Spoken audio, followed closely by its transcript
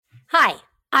Hi,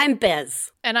 I'm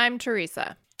Biz. And I'm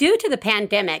Teresa. Due to the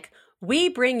pandemic, we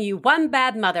bring you One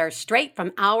Bad Mother straight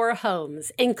from our homes,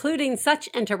 including such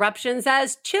interruptions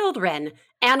as children,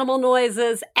 animal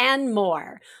noises, and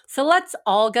more. So let's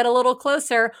all get a little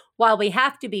closer while we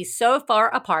have to be so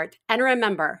far apart. And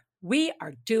remember, we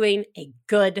are doing a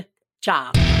good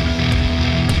job.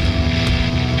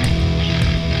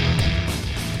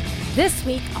 This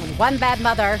week on One Bad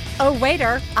Mother, oh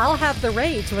waiter, I'll have the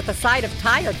rage with a side of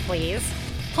tired, please.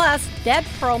 Plus, Deb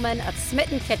Perlman of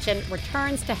Smitten Kitchen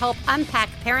returns to help unpack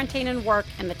parenting and work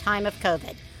in the time of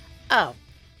COVID. Oh,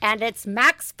 and it's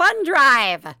Max Fun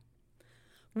Drive.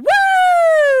 Woo!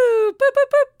 Boo, boo,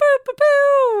 boo, boo, boo,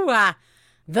 boo.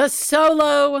 The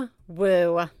solo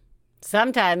woo.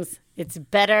 Sometimes it's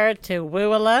better to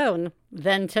woo alone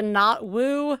than to not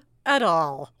woo at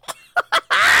all.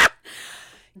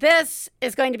 This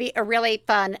is going to be a really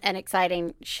fun and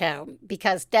exciting show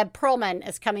because Deb Perlman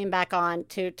is coming back on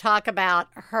to talk about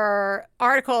her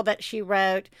article that she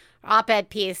wrote, op-ed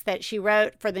piece that she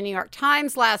wrote for the New York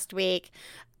Times last week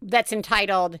that's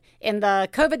entitled, "In the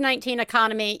COVID-19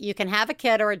 Economy, You Can Have a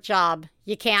Kid or a Job.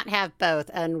 You Can't Have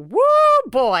Both." And woo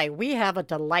boy, we have a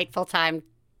delightful time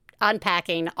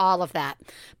unpacking all of that.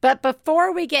 But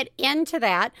before we get into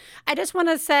that, I just want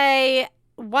to say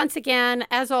once again,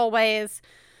 as always,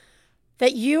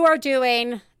 that you are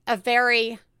doing a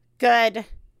very good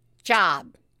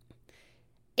job.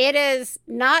 It is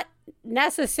not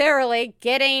necessarily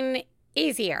getting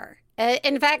easier.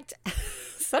 In fact,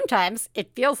 sometimes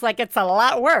it feels like it's a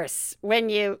lot worse when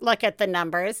you look at the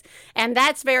numbers. And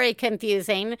that's very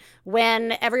confusing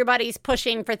when everybody's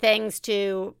pushing for things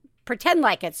to pretend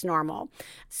like it's normal.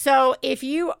 So if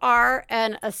you are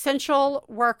an essential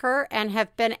worker and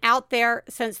have been out there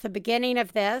since the beginning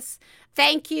of this,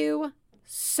 thank you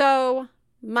so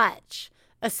much.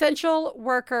 Essential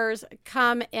workers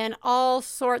come in all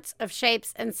sorts of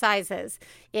shapes and sizes.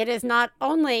 It is not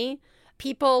only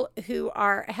people who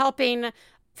are helping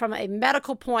from a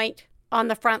medical point on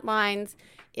the front lines.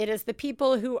 It is the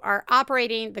people who are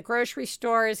operating the grocery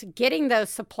stores, getting those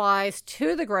supplies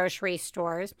to the grocery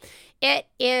stores. It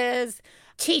is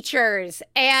teachers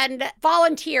and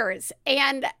volunteers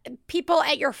and people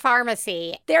at your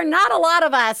pharmacy. There are not a lot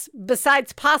of us,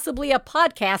 besides possibly a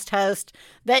podcast host,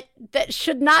 that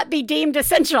should not be deemed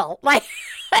essential. Like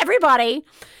everybody,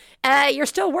 you're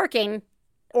still working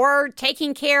or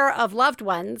taking care of loved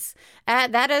ones.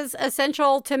 That is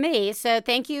essential to me. So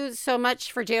thank you so much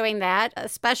for doing that. A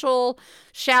special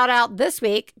shout out this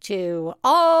week to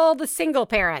all the single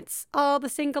parents, all the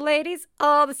single ladies,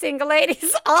 all the single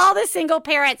ladies, all the single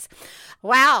parents.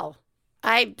 Wow,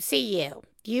 I see you.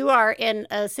 You are in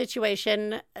a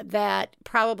situation that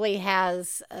probably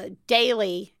has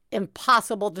daily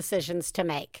impossible decisions to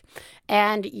make.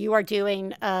 And you are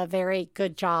doing a very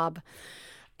good job.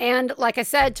 And like I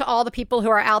said, to all the people who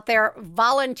are out there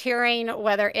volunteering,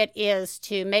 whether it is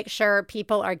to make sure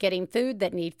people are getting food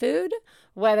that need food,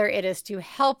 whether it is to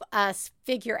help us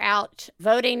figure out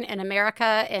voting in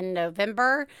America in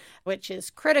November, which is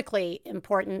critically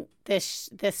important this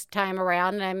time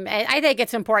around. I think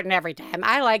it's important every time.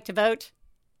 I like to vote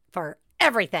for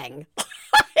everything.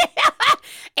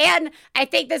 And I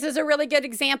think this is a really good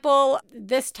example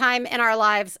this time in our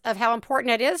lives of how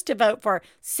important it is to vote for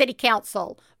city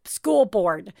council, school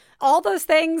board. All those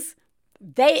things,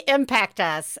 they impact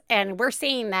us, and we're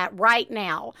seeing that right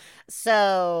now.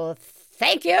 So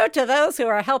thank you to those who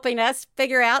are helping us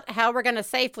figure out how we're going to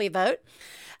safely vote.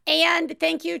 And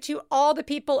thank you to all the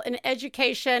people in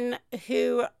education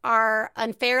who are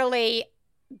unfairly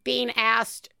being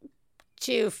asked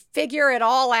to figure it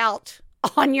all out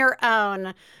on your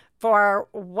own for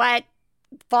what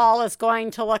fall is going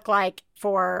to look like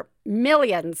for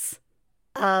millions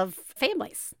of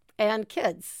families and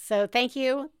kids. So thank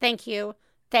you, thank you,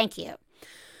 thank you.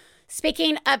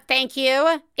 Speaking of thank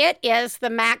you, it is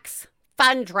the Max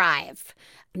Fun Drive.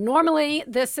 Normally,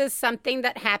 this is something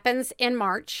that happens in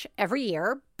March every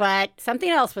year, but something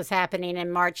else was happening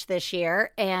in March this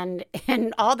year and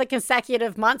in all the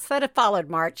consecutive months that have followed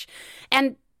March.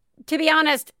 And to be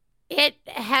honest, it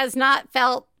has not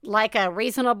felt like a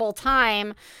reasonable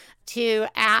time to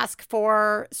ask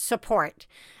for support.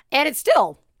 And it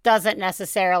still doesn't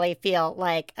necessarily feel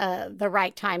like the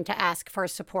right time to ask for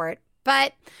support.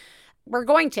 But we're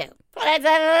going to.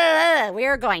 We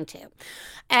are going to.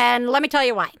 And let me tell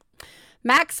you why.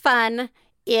 Max Fun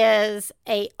is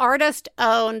an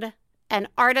artist-owned and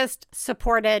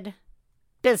artist-supported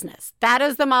business. That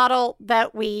is the model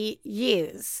that we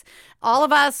use. All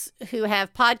of us who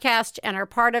have podcasts and are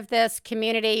part of this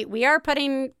community, we are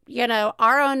putting,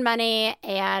 our own money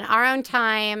and our own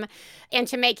time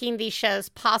into making these shows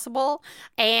possible.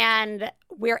 And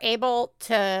we're able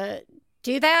to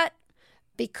do that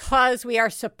because we are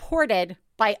supported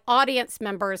by audience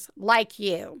members like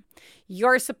you.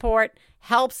 Your support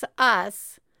helps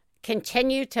us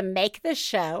continue to make this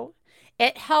show.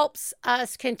 It helps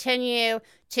us continue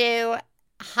to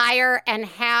hire and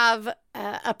have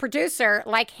a producer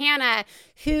like Hannah,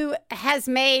 who has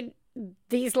made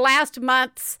these last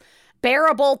months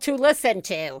bearable to listen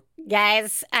to.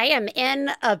 Guys, I am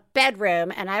in a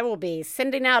bedroom, and I will be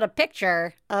sending out a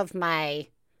picture of my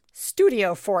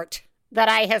studio fort that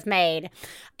I have made.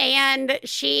 And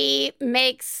she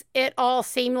makes it all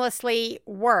seamlessly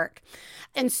work.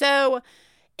 And so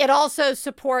it also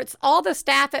supports all the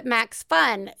staff at Max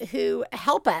Fun who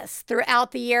help us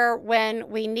throughout the year when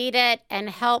we need it and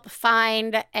help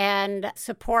find and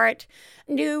support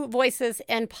new voices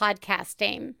in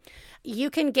podcasting.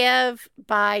 You can give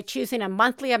by choosing a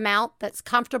monthly amount that's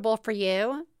comfortable for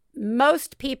you.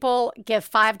 Most people give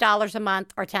 $5 a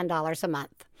month or $10 a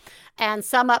month. And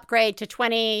some upgrade to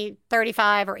 $20,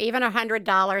 $35, or even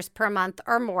 $100 per month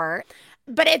or more.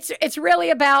 But it's really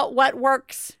about what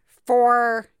works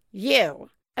for you.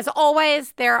 As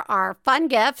always, there are fun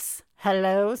gifts,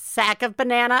 hello, sack of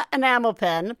banana enamel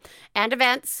pen, and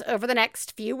events over the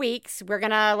next few weeks. We're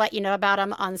going to let you know about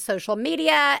them on social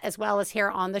media as well as here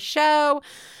on the show.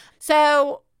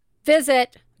 So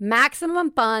visit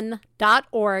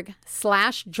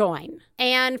MaximumFun.org/join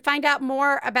and find out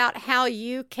more about how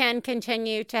you can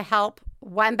continue to help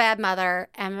One Bad Mother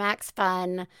and Max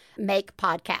Fun make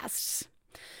podcasts.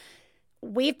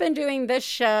 We've been doing this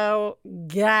show,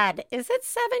 God, is it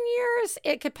 7 years?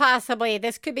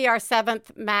 This could be our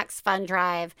 7th Max Fun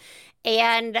Drive.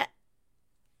 And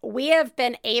we have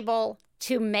been able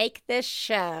to make this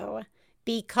show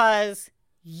because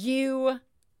you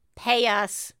pay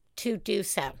us to do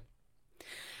so.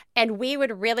 And we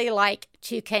would really like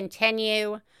to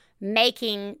continue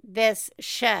making this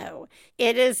show.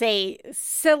 It is a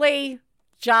silly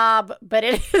job, but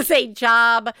it is a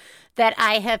job that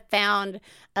I have found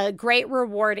a great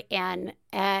reward in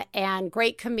and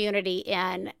great community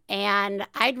in, and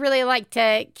I'd really like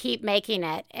to keep making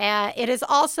it. It has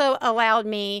also allowed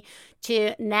me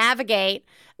to navigate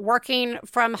working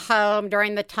from home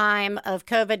during the time of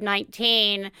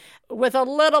COVID-19 with a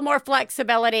little more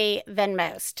flexibility than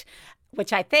most,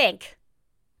 which I think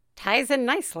ties in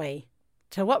nicely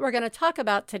to what we're going to talk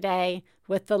about today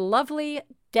with the lovely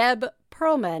Deb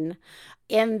Perlman.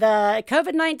 In the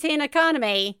COVID-19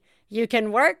 economy, you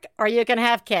can work or you can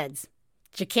have kids.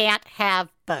 You can't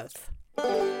have both.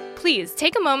 Please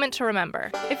take a moment to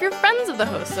remember, if you're friends of the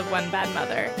hosts of One Bad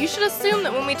Mother, you should assume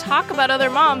that when we talk about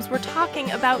other moms, we're talking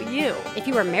about you. If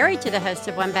you are married to the host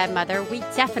of One Bad Mother, we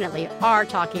definitely are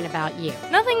talking about you.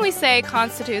 Nothing we say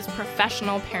constitutes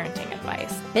professional parenting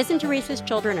advice. Biz and Teresa's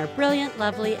children are brilliant,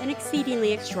 lovely, and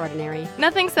exceedingly extraordinary.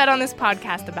 Nothing said on this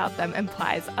podcast about them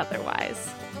implies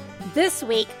otherwise. This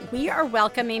week, we are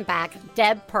welcoming back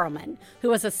Deb Perlman,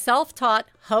 who is a self-taught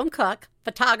home cook,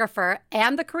 photographer,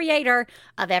 and the creator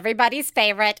of everybody's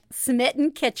favorite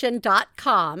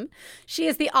SmittenKitchen.com. She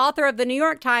is the author of the New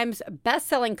York Times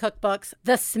best-selling cookbooks,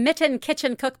 The Smitten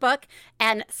Kitchen Cookbook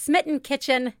and Smitten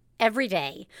Kitchen Every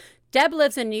Day. Deb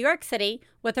lives in New York City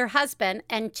with her husband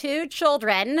and 2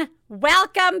 children.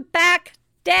 Welcome back,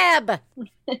 Deb.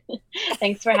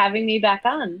 Thanks for having me back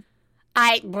on.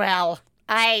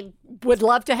 I would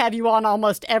love to have you on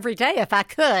almost every day if I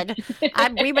could.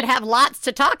 We would have lots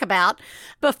to talk about.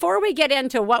 Before we get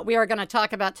into what we are going to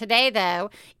talk about today, though,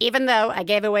 even though I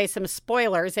gave away some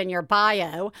spoilers in your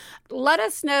bio, let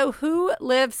us know who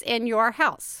lives in your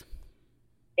house.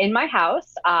 In my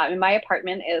house, in my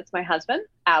apartment, is my husband,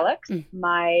 Alex,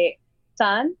 my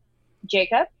son,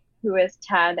 Jacob, who is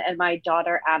 10, and my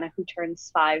daughter, Anna, who turns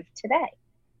 5 today.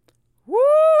 Woo!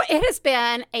 It has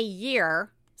been a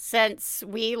year since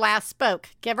we last spoke,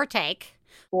 give or take.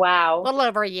 Wow. A little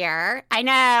over a year. I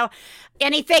know.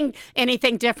 Anything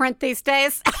different these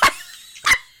days?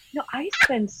 No, I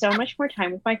spend so much more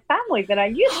time with my family than I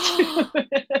used to.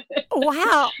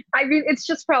 Wow. I mean, it's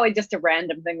just probably just a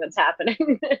random thing that's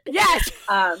happening. Yes.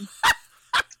 I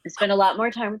spend a lot more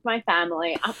time with my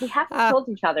family. We haven't killed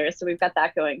each other, so we've got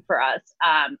that going for us.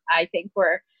 I think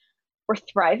we're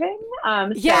thriving. So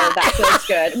that feels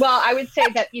good. Well, I would say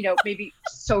that, maybe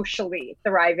socially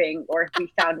thriving, or if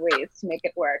we found ways to make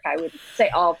it work, I would say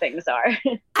all things are.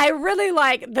 I really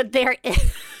like that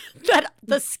that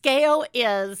the scale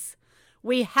is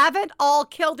we haven't all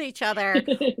killed each other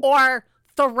or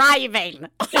thriving.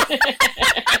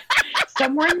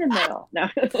 Somewhere in the middle. No.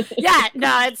 Yeah,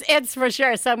 no, it's for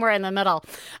sure somewhere in the middle.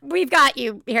 We've got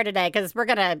you here today because we're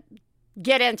going to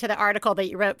get into the article that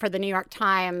you wrote for the New York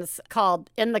Times called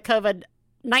In the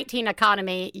COVID-19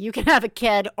 Economy, You Can Have a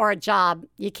Kid or a Job.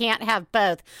 You Can't Have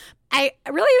Both. I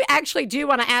really actually do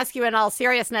want to ask you in all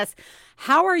seriousness,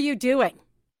 how are you doing?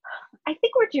 I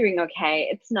think we're doing okay.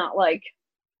 It's not like,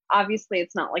 obviously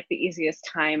it's not like the easiest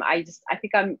time. I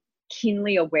think I'm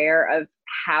keenly aware of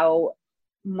how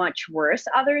much worse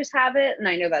others have it. And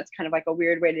I know that's kind of like a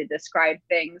weird way to describe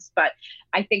things, but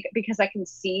I think because I can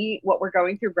see what we're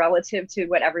going through relative to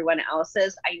what everyone else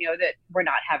is, I know that we're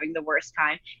not having the worst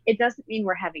time. It doesn't mean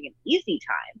we're having an easy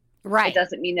time. Right. It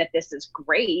doesn't mean that this is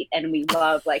great and we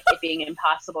love like it being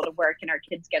impossible to work and our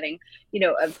kids getting,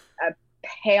 a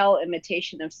pale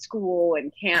imitation of school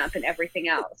and camp and everything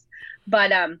else.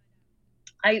 But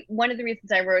one of the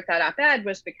reasons I wrote that op-ed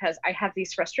was because I have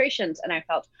these frustrations and I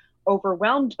felt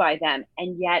overwhelmed by them.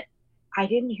 And yet I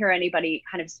didn't hear anybody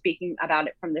kind of speaking about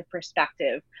it from the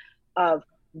perspective of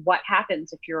what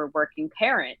happens if you're a working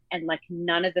parent and like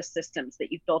none of the systems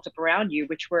that you've built up around you,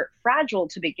 which were fragile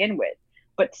to begin with,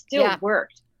 but still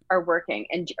worked, are working.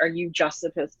 And are you just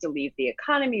supposed to leave the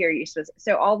economy? Are you supposed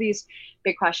so all these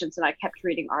big questions. And I kept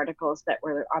reading articles that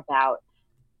were about,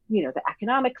 the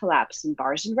economic collapse in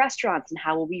bars and restaurants and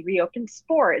how will we reopen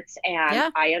sports?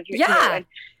 And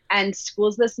and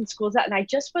schools this and schools that. And I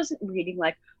just wasn't reading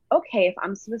like, okay, if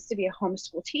I'm supposed to be a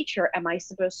homeschool teacher, am I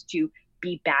supposed to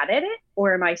be bad at it?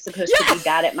 Or am I supposed to be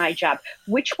bad at my job?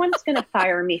 Which one's going to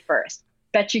fire me first?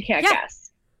 Bet you can't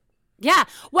guess. Yeah.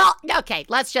 Well, okay,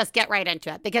 let's just get right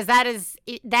into it because that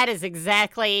is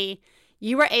exactly,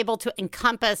 you were able to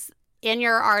encompass in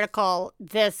your article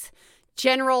this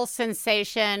general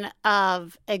sensation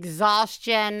of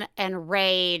exhaustion and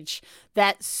rage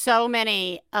that so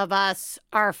many of us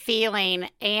are feeling.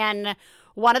 And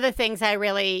one of the things I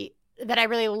really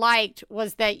liked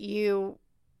was that you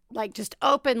like just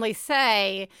openly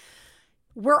say,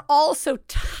 we're all so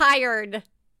tired.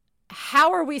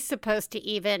 How are we supposed to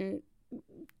even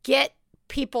get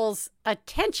people's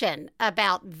attention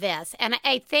about this? And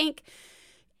I think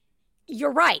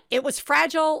you're right. It was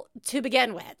fragile to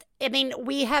begin with. I mean,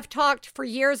 we have talked for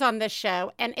years on this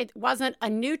show, and it wasn't a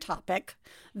new topic,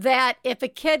 that if a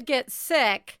kid gets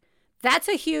sick, that's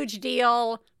a huge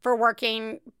deal for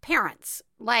working parents.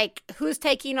 Like, who's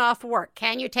taking off work?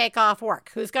 Can you take off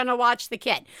work? Who's going to watch the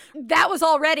kid? That was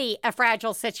already a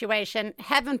fragile situation.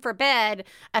 Heaven forbid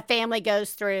a family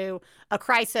goes through a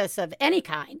crisis of any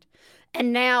kind.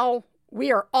 And now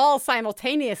we are all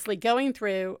simultaneously going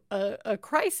through a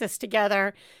crisis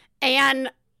together.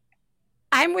 And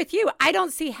I'm with you. I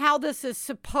don't see how this is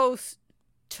supposed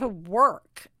to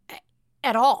work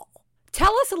at all.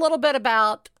 Tell us a little bit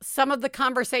about some of the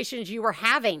conversations you were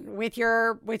having with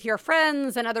your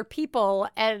friends and other people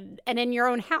and in your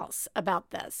own house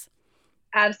about this.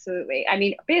 Absolutely. I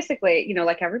mean, basically,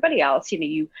 like everybody else,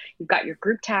 you've got your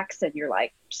group texts and your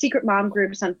like secret mom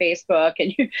groups on Facebook,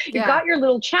 and you've got your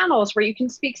little channels where you can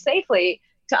speak safely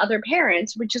to other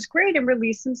parents, which is great, and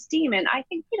release some steam. And I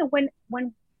think,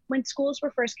 when schools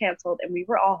were first canceled and we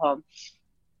were all home,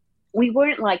 we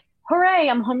weren't like, hooray,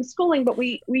 I'm homeschooling, but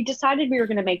we decided we were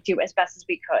going to make do as best as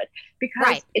we could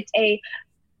because it's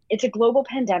a global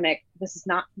pandemic. This is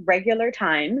not regular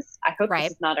times. I hope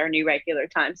this is not our new regular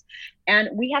times. And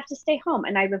we have to stay home.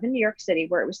 And I live in New York City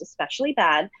where it was especially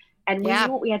bad. And we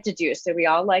knew what we had to do. So we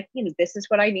all like, this is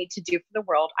what I need to do for the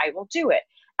world. I will do it.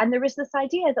 And there was this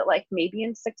idea that like maybe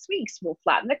in 6 weeks we'll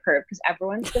flatten the curve because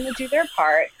everyone's going to do their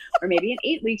part, or maybe in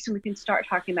 8 weeks and we can start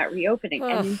talking about reopening.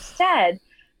 And instead,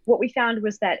 what we found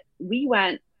was that we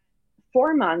went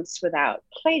 4 months without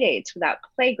play dates, without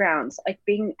playgrounds, like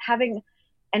having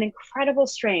an incredible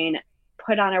strain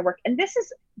put on our work. And this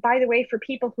is, by the way, for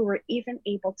people who were even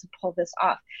able to pull this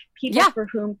off, people for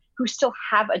who still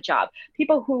have a job,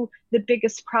 people who the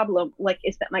biggest problem like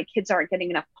is that my kids aren't getting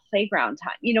enough playground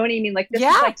time. You know what I mean? Like this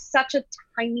is like such a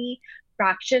tiny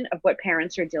fraction of what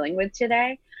parents are dealing with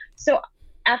today. So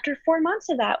after 4 months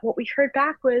of that, what we heard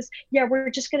back was, we're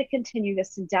just going to continue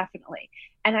this indefinitely.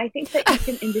 And I think that you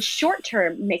can, in the short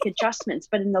term, make adjustments,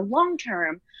 but in the long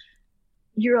term,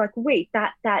 you're like, wait,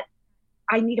 that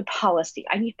I need a policy.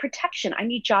 I need protection. I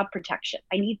need job protection.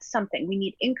 I need something. We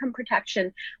need income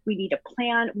protection. We need a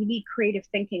plan. We need creative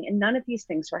thinking. And none of these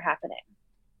things were happening.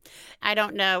 I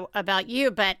don't know about you,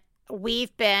 but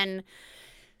we've been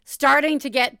starting to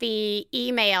get the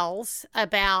emails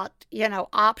about,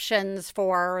 options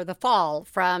for the fall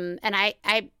from, and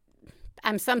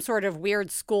I'm some sort of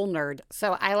weird school nerd.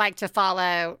 So I like to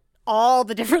follow all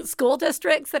the different school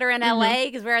districts that are in LA,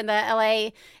 because we're in the LA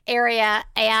area,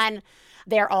 and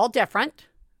they're all different,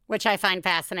 which I find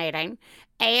fascinating.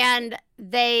 And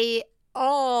they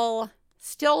all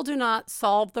still do not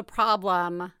solve the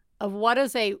problem of what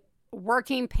is a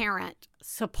working parent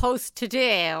supposed to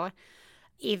do,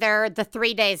 either the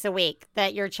 3 days a week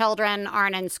that your children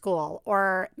aren't in school,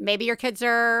 or maybe your kids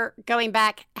are going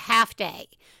back half day.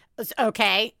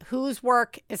 Okay, whose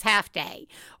work is half day?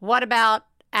 What about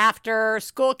after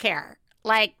school care?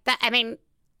 Like that, I mean,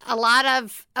 a lot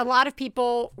of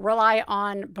people rely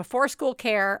on before school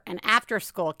care and after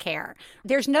school care.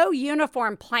 There's no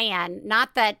uniform plan,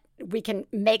 not that we can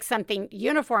make something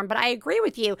uniform, but I agree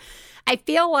with you. I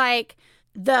feel like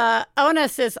the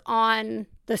onus is on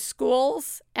the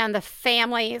schools and the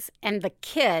families and the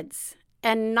kids,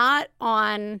 and not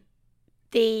on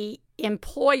the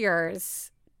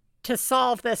employers to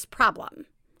solve this problem.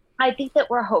 I think that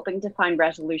we're hoping to find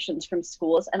resolutions from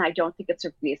schools, and I don't think it's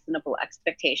a reasonable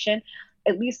expectation,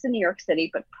 at least in New York City,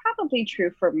 but probably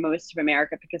true for most of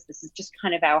America, because this is just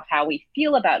kind of how we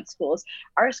feel about schools.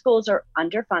 Our schools are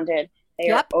underfunded.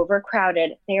 They are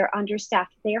overcrowded. They are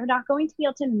understaffed. They are not going to be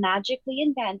able to magically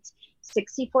invent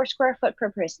 64 square foot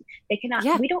per person. They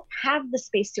cannot. We don't have the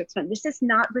space to expand. This is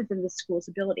not within the school's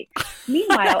ability.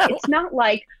 Meanwhile, it's not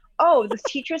like, oh, the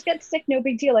teachers get sick, no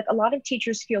big deal. Like, a lot of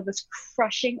teachers feel this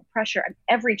crushing pressure, and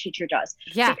every teacher does,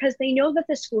 because they know that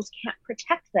the schools can't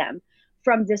protect them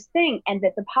from this thing, and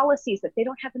that the policies, that they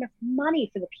don't have enough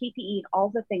money for the PPE and all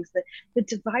the things, that the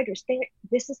dividers,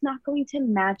 this is not going to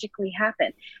magically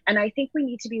happen. And I think we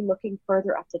need to be looking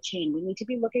further up the chain. We need to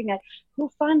be looking at who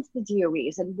funds the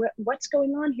DOEs and what's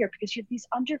going on here, because you have these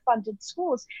underfunded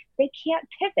schools. They can't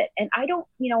pivot. And I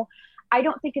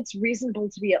don't think it's reasonable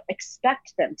to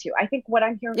expect them to. I think what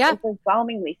I'm hearing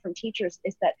overwhelmingly from teachers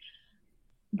is that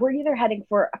we're either heading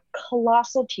for a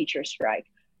colossal teacher strike,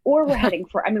 or we're heading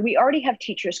for, we already have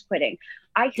teachers quitting.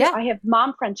 I have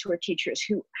mom friends who are teachers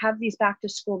who have these back to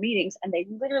school meetings, and they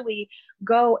literally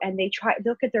go and they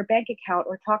look at their bank account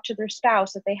or talk to their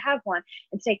spouse if they have one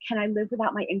and say, can I live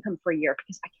without my income for a year?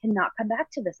 Because I cannot come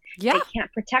back to this. They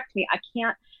can't protect me. I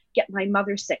can't get my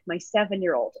mother sick, my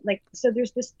 7-year-old. So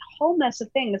there's this whole mess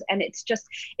of things, and it's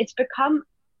become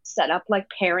set up like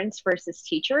parents versus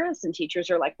teachers, and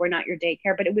teachers are like, we're not your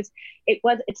daycare. But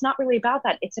it's not really about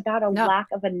that. It's about a lack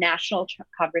of a national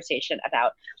conversation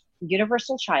about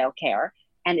universal childcare,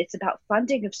 and it's about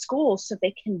funding of schools so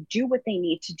they can do what they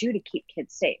need to do to keep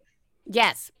kids safe.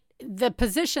 Yes. The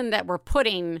position that we're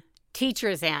putting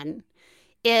teachers in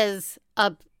is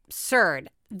absurd.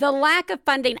 The lack of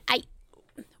funding,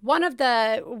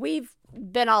 we've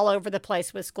been all over the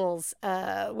place with schools,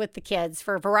 with the kids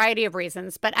for a variety of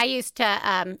reasons. But I used to,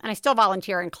 and I still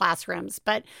volunteer in classrooms,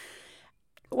 but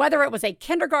whether it was a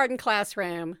kindergarten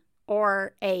classroom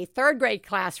or a third grade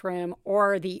classroom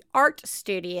or the art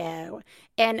studio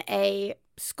in a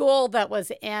school that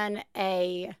was in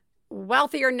a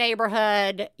wealthier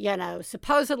neighborhood,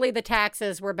 supposedly the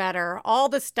taxes were better, all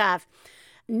the stuff,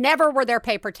 never were there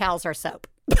paper towels or soap.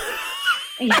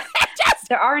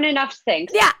 There aren't enough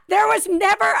sinks. Yeah, there was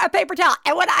never a paper towel.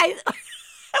 And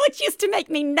which used to make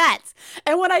me nuts.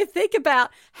 And when I think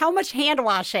about how much hand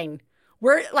washing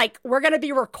we're going to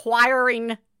be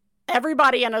requiring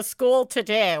everybody in a school to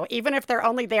do, even if they're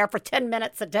only there for 10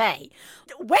 minutes a day.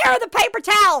 Where are the paper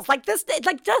towels?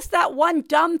 Just that one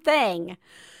dumb thing.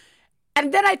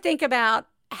 And then I think about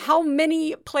how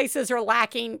many places are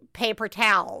lacking paper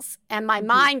towels, and my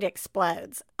mind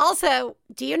explodes. Also,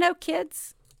 do you know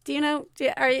kids?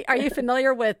 Are you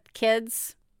familiar with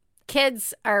kids?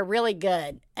 Kids are really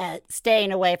good at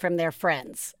staying away from their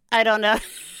friends. I don't know.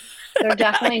 They're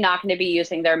definitely not going to be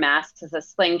using their masks as a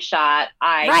slingshot,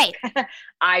 eye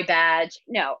badge.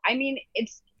 No,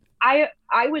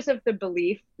 I was of the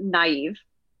belief, naive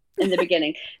in the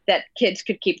beginning, that kids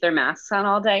could keep their masks on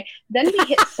all day. Then we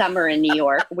hit summer in New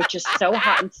York, which is so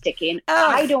hot and sticky. And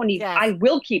I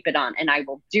will keep it on, and I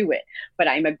will do it. But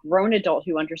I'm a grown adult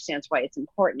who understands why it's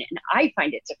important. And I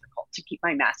find it difficult to keep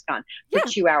my mask on for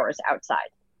 2 hours outside.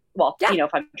 Well, if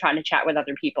I'm trying to chat with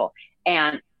other people,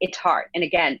 and it's hard. And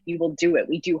again, you will do it.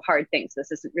 We do hard things.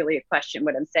 This isn't really a question.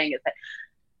 What I'm saying is that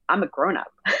I'm a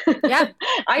grown-up.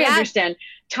 I understand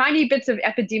tiny bits of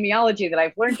epidemiology that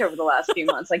I've learned over the last few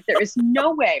months. There is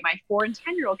no way my 4 and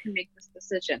 10-year-old can make this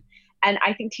decision. And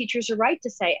I think teachers are right to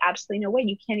say, absolutely no way.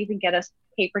 You can't even get us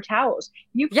paper towels.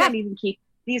 You can't even keep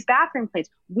these bathroom plates.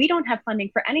 We don't have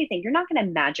funding for anything. You're not going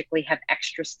to magically have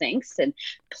extra sinks and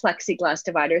plexiglass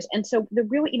dividers. And so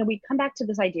we come back to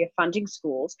this idea of funding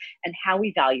schools and how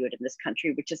we value it in this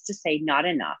country, which is to say not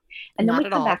enough. And then we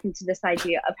come back into this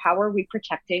idea of how are we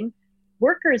protecting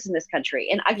workers in this country.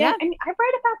 And again, I mean, I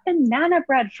write about banana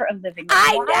bread for a living.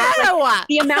 I know. Like,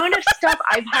 the amount of stuff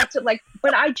I've had to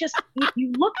but I just,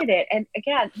 you look at it. And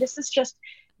again, this is just,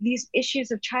 these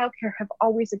issues of childcare have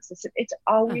always existed. It's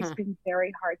always been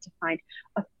very hard to find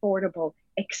affordable,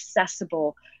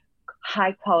 accessible,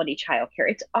 high quality childcare.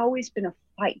 It's always been a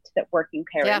fight that working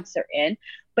parents are in.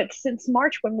 But since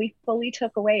March, when we fully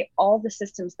took away all the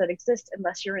systems that exist,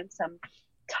 unless you're in some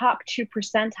top 2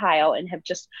 percentile and have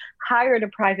just hired a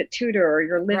private tutor or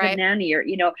your live-in nanny, or,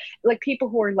 like people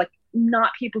who are like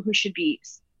not people who should be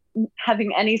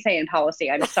having any say in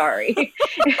policy. I'm sorry.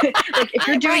 Like if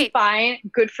you're doing fine,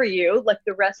 good for you. Like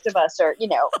the rest of us are,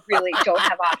 really don't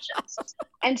have options.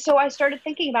 And so I started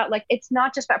thinking about like, it's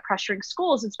not just about pressuring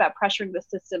schools. It's about pressuring the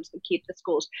systems that keep the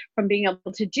schools from being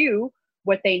able to do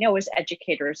what they know as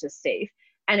educators is safe.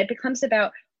 And it becomes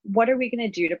about, what are we going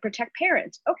to do to protect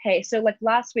parents? Okay. So like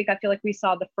last week, I feel like we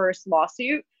saw the first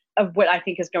lawsuit of what I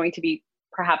think is going to be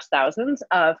perhaps thousands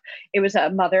of, it was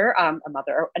an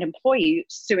employee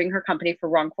suing her company for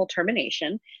wrongful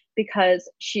termination because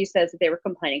she says that they were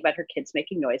complaining about her kids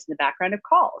making noise in the background of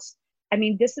calls. I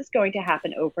mean, this is going to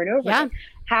happen over and over again.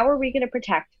 How are we going to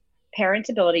protect parents'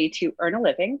 ability to earn a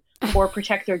living or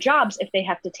protect their jobs if they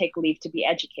have to take leave to be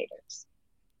educators?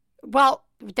 Well,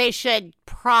 they should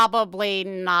probably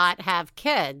not have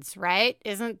kids, right?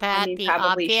 Isn't that the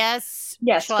obvious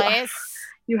choice?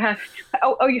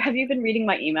 Well, have you been reading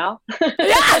my email? Have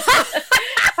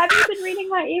you been reading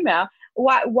my email?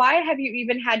 Why have you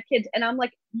even had kids? And I'm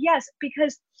like, yes,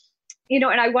 because, and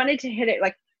I wanted to hit it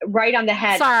like right on the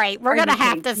head. Sorry, we're going to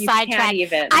have to sidetrack.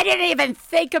 I didn't even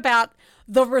think about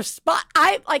the response.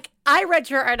 I read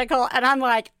your article and I'm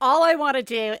like, all I want to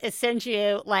do is send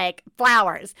you like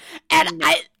flowers. And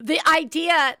the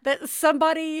idea that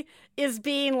somebody is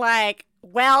being like,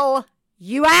 well,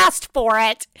 you asked for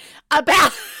it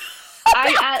about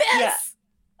this. Yeah.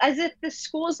 As if the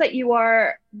schools that you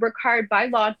are required by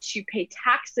law to pay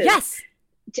taxes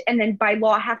and then by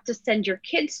law have to send your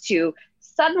kids to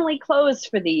suddenly closed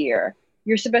for the year.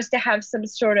 You're supposed to have some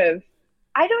sort of,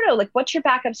 I don't know, like what's your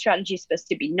backup strategy supposed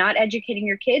to be? Not educating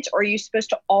your kids? Or are you supposed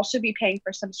to also be paying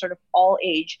for some sort of all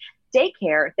age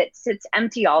daycare that sits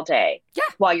empty all day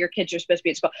while your kids are supposed to be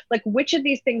at school? Like which of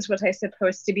these things was I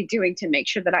supposed to be doing to make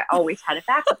sure that I always had a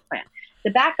backup plan?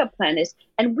 The backup plan is,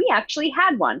 and we actually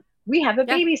had one. We have a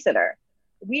babysitter.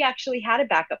 We actually had a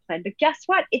backup plan, but guess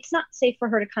what? It's not safe for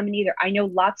her to come in either. I know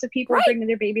lots of people are bringing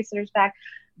their babysitters back.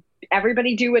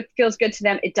 Everybody do what feels good to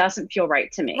them. It doesn't feel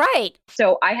right to me. Right.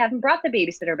 So I haven't brought the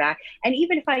babysitter back. And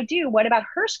even if I do, what about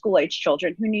her school-age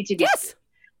children who need to be?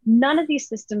 None of these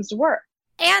systems work.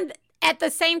 And at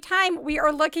the same time, we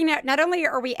are looking at, not only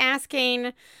are we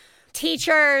asking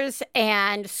teachers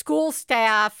and school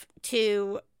staff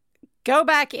to go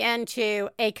back into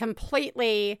a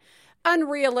completely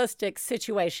unrealistic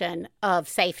situation of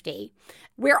safety,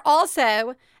 we're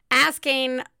also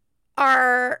asking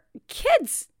our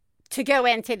kids to go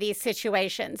into these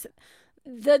situations.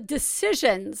 The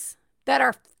decisions that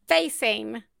are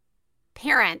facing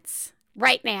parents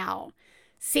right now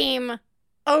seem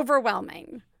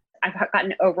overwhelming. I've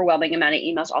gotten an overwhelming amount of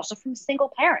emails also from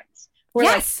single parents.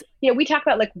 Like, we talk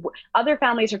about like other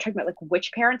families are talking about like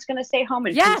which parent's going to stay home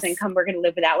and whose income we're going to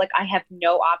live without. Like I have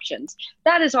no options.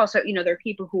 That is also, there are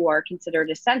people who are considered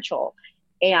essential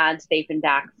and they've been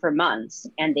back for months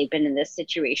and they've been in this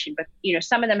situation. But,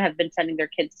 some of them have been sending their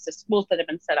kids to schools that have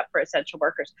been set up for essential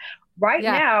workers. Right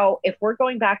now, if we're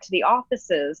going back to the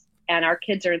offices and our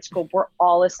kids are in school, we're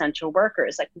all essential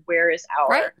workers. Like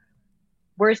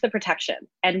where's the protection?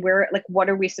 And what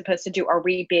are we supposed to do? Are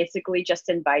we basically just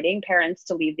inviting parents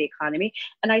to leave the economy?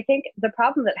 And I think the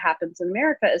problem that happens in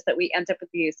America is that we end up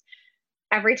with these,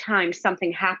 every time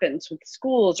something happens with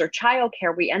schools or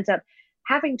childcare, we end up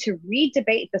having to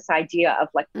re-debate this idea of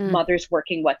like mothers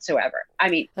working whatsoever. I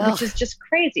mean, which is just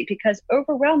crazy because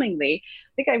overwhelmingly,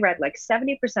 I think I read like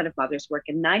 70% of mothers work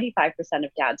and 95%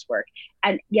 of dads work.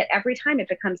 And yet every time it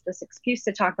becomes this excuse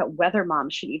to talk about whether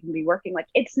moms should even be working, like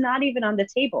it's not even on the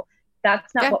table.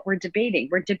 That's not what we're debating.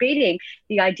 We're debating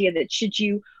the idea that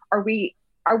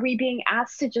are we being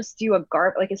asked to just do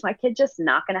is my kid just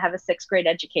not going to have a 6th grade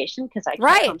education because I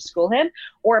can't homeschool him?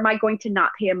 Or am I going to not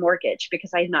pay a mortgage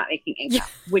because I'm not making income?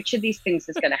 Which of these things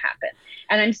is going to happen?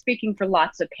 And I'm speaking for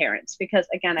lots of parents because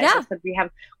again, I said we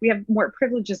have more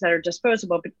privileges that are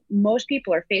disposable, but most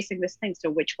people are facing this thing.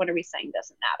 So which one are we saying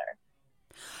doesn't matter?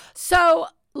 So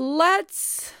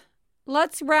let's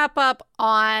wrap up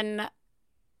on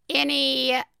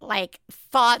any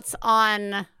thoughts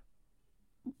on,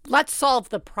 let's solve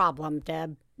the problem,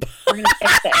 Deb. We're going to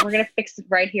fix it. We're going to fix it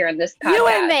right here in this podcast. You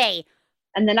and me.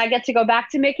 And then I get to go back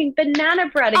to making banana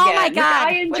bread again. Oh my God.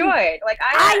 Which I enjoyed. Like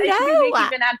I know. should be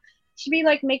making should be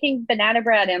like making banana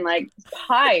bread and like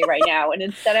pie right now. And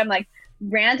instead I'm like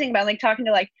ranting about like talking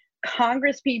to like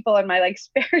Congress people in my like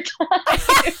spare time.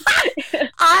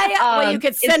 Well, you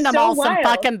could send them all some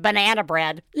fucking banana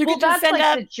bread. You could just that's send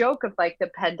like the joke of like the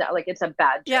like it's a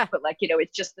bad joke, but like, you know,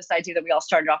 it's just this idea that we all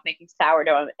started off making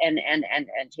sourdough and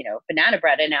you know, banana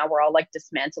bread, and now we're all like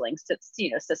dismantling, you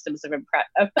know, systems of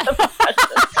oppression.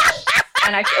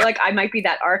 And I feel like I might be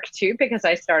that arc too, because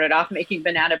I started off making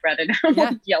banana bread and now I'm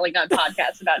like yelling on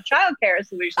podcasts about childcare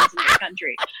solutions in this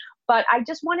country. But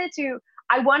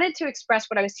I wanted to express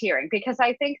what I was hearing, because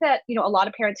I think that, you know, a lot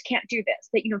of parents can't do this.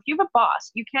 That, you know, if you have a boss,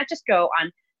 you can't just go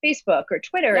on Facebook or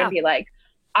Twitter and be like,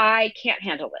 I can't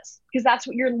handle this, because that's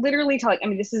what you're literally telling. I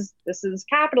mean, this is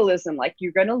capitalism. Like,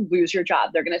 you're going to lose your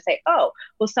job. They're going to say, oh,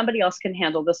 well, somebody else can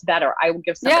handle this better. I will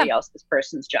give somebody else this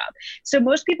person's job. So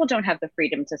most people don't have the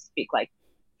freedom to speak like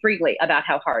freely about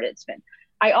how hard it's been.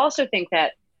 I also think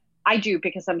that I do,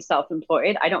 because I'm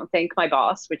self-employed. I don't think my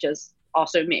boss, which is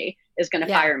also me, is going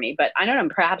to fire me, but I don't know.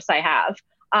 Perhaps I have.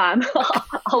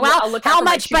 I'll look how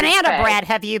much banana bread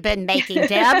have you been making,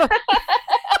 Deb? Not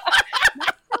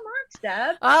so much,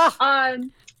 Deb.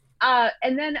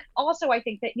 And then also I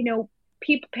think that, you know,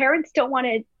 parents don't want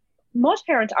to. Most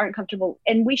parents aren't comfortable,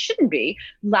 and we shouldn't be,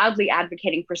 loudly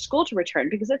advocating for school to return,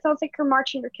 because it sounds like you're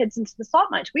marching your kids into the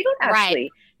salt mines. We don't actually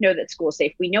know that school's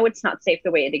safe. We know it's not safe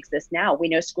the way it exists now. We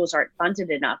know schools aren't funded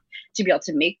enough to be able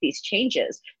to make these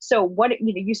changes. So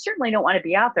you certainly don't want to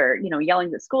be out there, you know,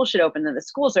 yelling that school should open, then the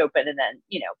school's open, and then,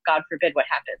 you know, God forbid what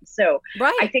happens. So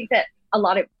I think that a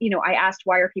lot of, you know, I asked,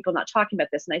 why are people not talking about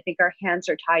this? And I think our hands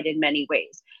are tied in many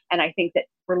ways. And I think that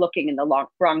we're looking in the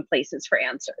wrong places for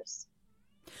answers.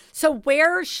 So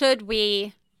where should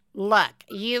we look?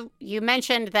 You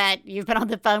mentioned that you've been on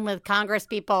the phone with Congress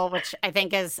people, which I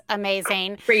think is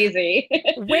amazing. Crazy.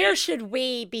 Where should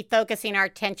we be focusing our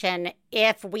attention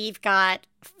if we've got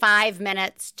 5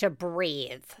 minutes to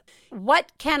breathe?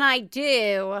 What can I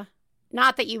do?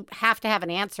 Not that you have to have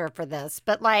an answer for this,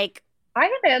 but like... I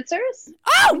have answers.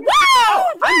 Oh,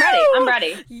 wow! I'm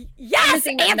ready. Yes,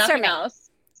 answer me. Else.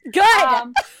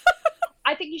 Good.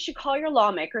 I think you should call your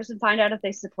lawmakers and find out if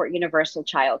they support universal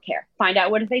child care. Find out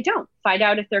what if they don't. Find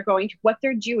out if they're what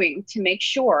they're doing to make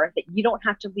sure that you don't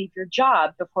have to leave your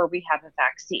job before we have a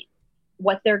vaccine.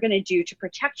 What they're going to do to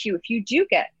protect you if you do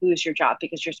lose your job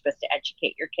because you're supposed to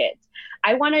educate your kids.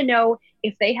 I want to know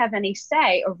if they have any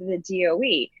say over the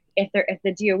DOE. If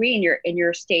the DOE in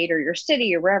your state or your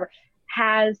city or wherever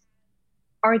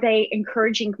are they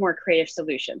encouraging more creative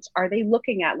solutions? Are they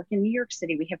looking at, like in New York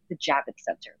City, we have the Javits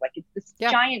Center, like it's this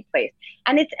giant place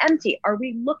and it's empty. Are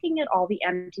we looking at all the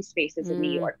empty spaces in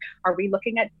New York? Are we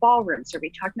looking at ballrooms? Are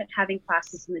we talking about having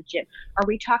classes in the gym? Are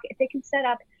we talking, if they can set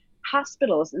up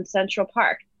hospitals in Central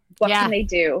Park, what can they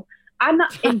do? I'm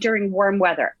not during warm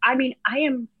weather. I mean, I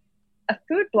am a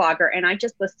food blogger and I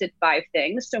just listed 5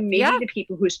 things. So maybe the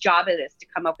people whose job it is to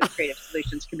come up with creative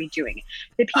solutions can be doing it.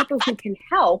 The people who can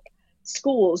help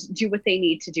schools do what they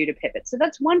need to do to pivot. So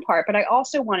that's one part, but I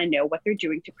also want to know what they're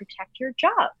doing to protect your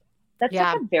job. That's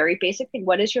like a very basic thing.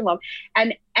 What is your loan?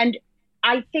 And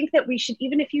I think that we should,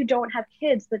 even if you don't have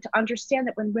kids, that to understand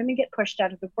that when women get pushed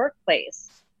out of the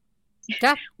workplace,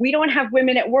 we don't have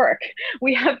women at work.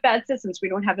 We have bad systems. We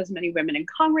don't have as many women in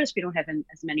Congress. We don't have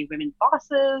as many women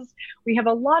bosses. We have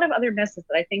a lot of other messes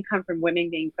that I think come from women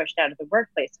being pushed out of the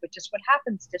workplace, which is what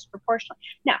happens disproportionately.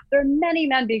 Now, there are many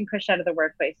men being pushed out of the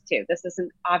workplace too. This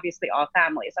isn't obviously all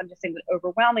families. I'm just saying that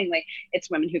overwhelmingly, it's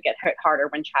women who get hurt harder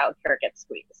when childcare gets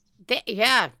squeezed.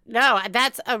 No,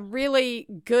 that's a really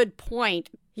good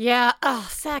point. Yeah. Oh,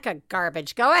 sack of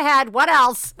garbage. Go ahead. What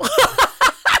else?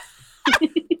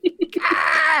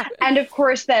 And of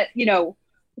course that, you know,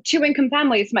 2-income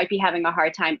families might be having a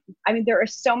hard time. I mean, there are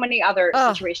so many other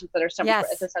situations that are as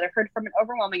I said, I've heard from an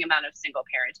overwhelming amount of single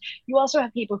parents. You also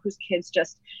have people whose kids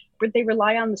they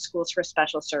rely on the schools for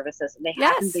special services and they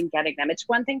haven't been getting them. It's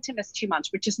one thing to miss 2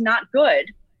 months, which is not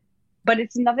good, but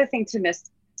it's another thing to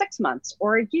miss 6 months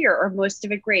or a year or most of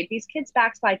a grade. These kids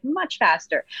backslide much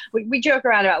faster. We joke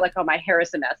around about like, oh, my hair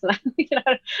is a mess.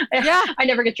 And I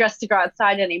never get dressed to go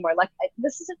outside anymore. Like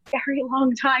this is a very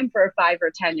long time for a 5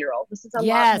 or 10-year-old. This is a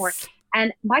lot more.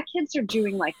 And my kids are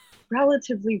doing like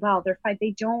relatively well. They're fine.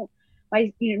 They don't,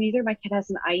 neither my kid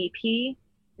has an IEP.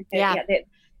 They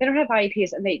don't have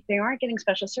IEPs and they aren't getting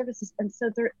special services. And so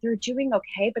they're doing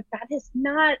okay, but that is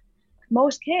not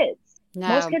most kids. No.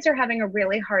 Most kids are having a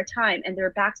really hard time and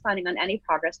they're backsliding on any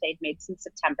progress they've made since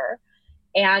September.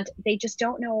 And they just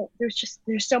don't know. There's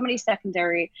so many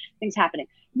secondary things happening.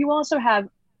 You also have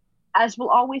as will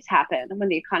always happen when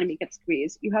the economy gets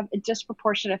squeezed, you have a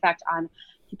disproportionate effect on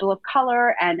people of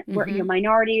color and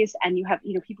minorities, and you have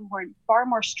people who are in far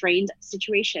more strained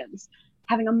situations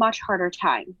having a much harder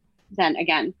time than,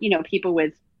 again, people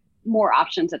with more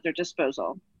options at their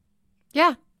disposal.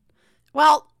 Yeah.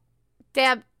 Well,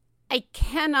 Deb, I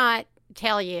cannot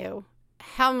tell you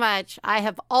how much I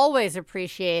have always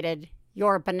appreciated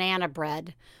your banana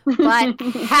bread, but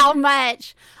how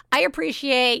much I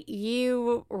appreciate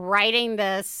you writing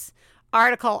this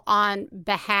article on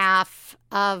behalf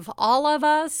of all of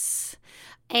us.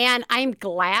 And I'm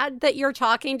glad that you're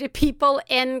talking to people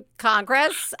in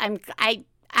Congress.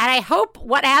 I hope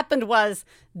what happened was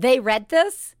they read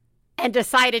this and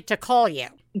decided to call you.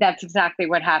 That's exactly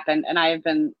what happened. And I have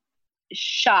been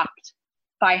shocked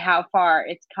by how far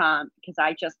it's come, because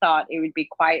I just thought it would be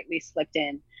quietly slipped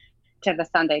in to the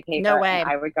Sunday paper. No way. And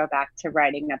I would go back to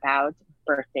writing about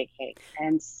birthday cake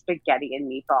and spaghetti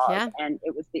and meatballs. Yeah. And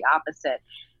it was the opposite.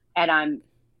 And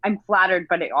I'm flattered,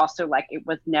 but it also, like, it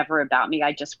was never about me.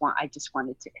 I just wanted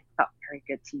to, it felt very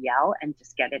good to yell and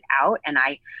just get it out. And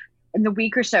in the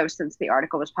week or so since the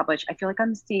article was published, I feel like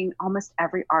I'm seeing almost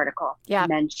every article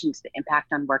mentions the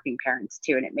impact on working parents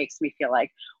too. And it makes me feel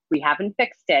like we haven't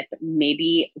fixed it, but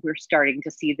maybe we're starting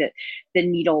to see the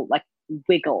needle like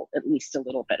wiggle at least a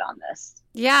little bit on this.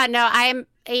 Yeah, no,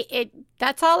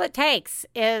 that's all it takes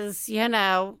is,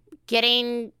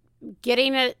 getting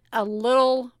a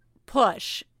little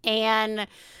push and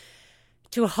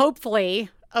to hopefully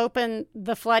open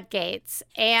the floodgates.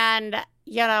 And,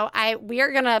 we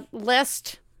are going to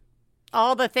list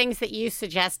all the things that you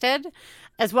suggested,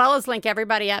 as well as link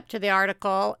everybody up to the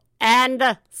article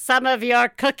and some of your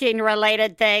cooking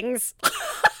related things.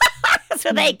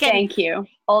 So they can. Thank you.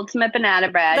 Ultimate banana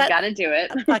bread. Got to do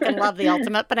it. I fucking love the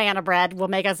ultimate banana bread. Will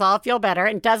make us all feel better.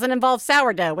 And doesn't involve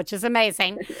sourdough, which is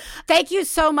amazing. Thank you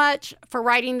so much for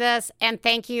writing this. And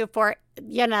thank you for,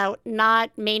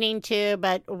 not meaning to,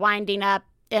 but winding up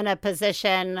in a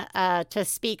position to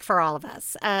speak for all of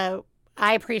us.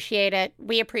 I appreciate it.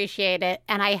 We appreciate it.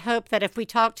 And I hope that if we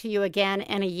talk to you again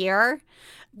in a year,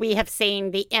 we have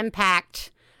seen the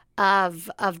impact of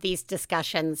these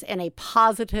discussions in a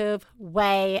positive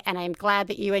way. And I'm glad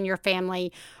that you and your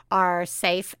family are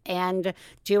safe and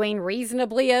doing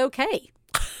reasonably okay.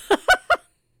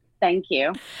 Thank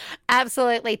you.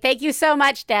 Absolutely. Thank you so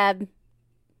much, Deb.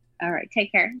 All right.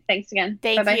 Take care. Thanks again.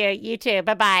 Thank you. You too.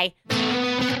 Bye-bye.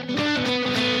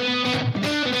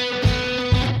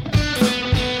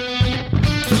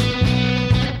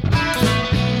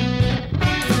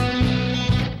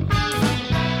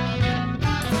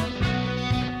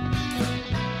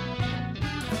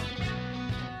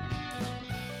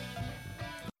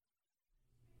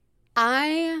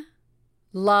 I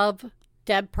love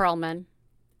Deb Perlman,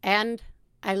 and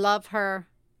I love her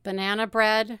banana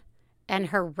bread and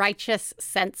her righteous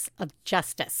sense of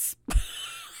justice.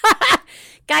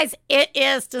 Guys, it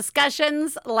is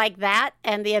discussions like that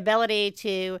and the ability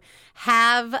to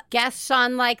have guests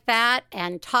on like that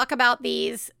and talk about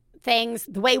these things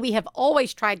the way we have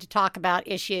always tried to talk about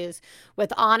issues,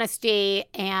 with honesty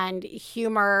and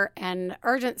humor and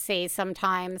urgency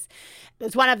sometimes,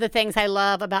 is one of the things I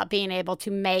love about being able to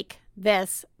make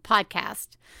this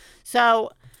podcast.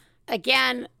 So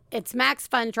again, it's Max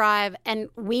Fund Drive, and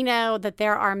we know that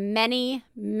there are many,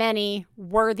 many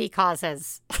worthy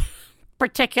causes,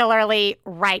 particularly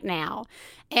right now.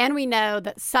 And we know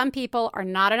that some people are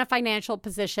not in a financial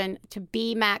position to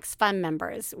be Max Fund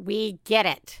members. We get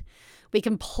it. We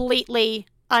completely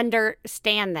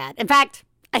understand that. In fact,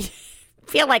 I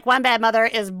feel like One Bad Mother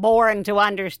is born to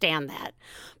understand that.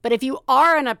 But if you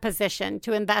are in a position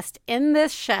to invest in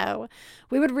this show,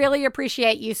 we would really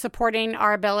appreciate you supporting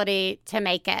our ability to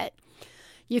make it.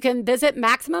 You can visit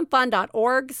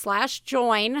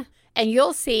MaximumFund.org/join, and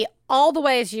you'll see all the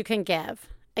ways you can give.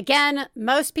 Again,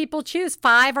 most people choose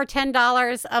 $5 or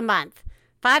 $10 a month.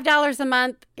 $5 a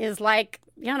month is like,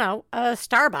 a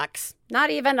Starbucks, not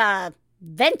even a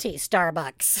venti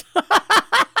Starbucks,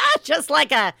 just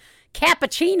like a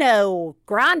cappuccino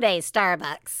grande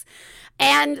Starbucks.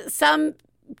 And some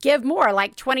give more,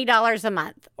 like $20 a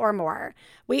month or more.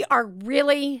 We are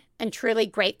really and truly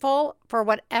grateful for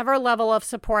whatever level of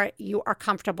support you are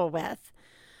comfortable with.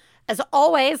 As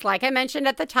always, like I mentioned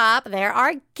at the top, there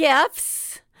are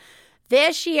gifts.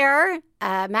 This year,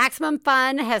 Maximum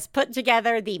Fun has put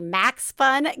together the Max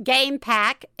Fun game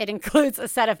pack. It includes a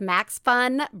set of Max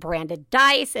Fun branded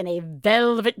dice in a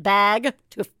velvet bag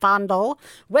to fondle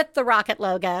with the Rocket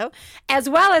logo, as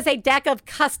well as a deck of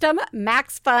custom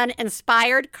Max Fun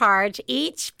inspired cards.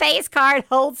 Each face card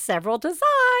holds several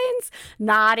designs,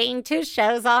 nodding to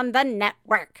shows on the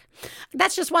network.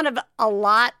 That's just one of a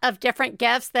lot of different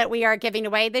gifts that we are giving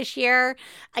away this year.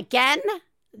 Again,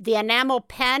 the enamel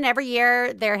pen, every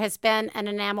year there has been an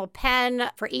enamel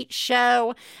pen for each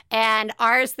show, and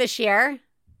ours this year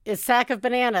is Sack of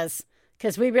Bananas,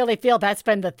 because we really feel that's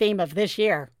been the theme of this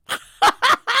year.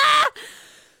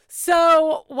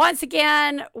 So once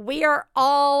again, we are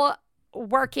all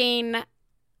working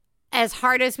as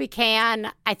hard as we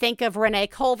can. I think of Renee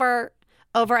Culver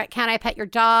over at Can I Pet Your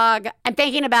Dog? I'm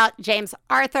thinking about James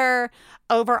Arthur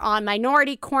over on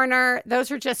Minority Corner.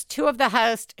 Those are just two of the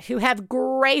hosts who have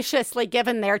graciously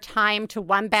given their time to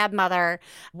One Bad Mother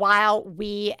while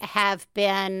we have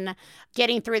been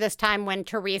getting through this time when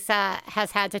Teresa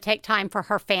has had to take time for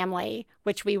her family,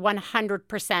 which we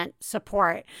 100%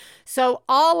 support. So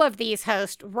all of these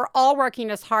hosts, we're all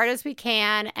working as hard as we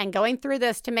can and going through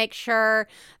this to make sure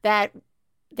that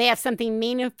they have something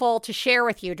meaningful to share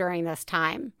with you during this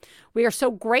time. We are so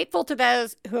grateful to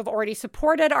those who have already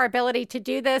supported our ability to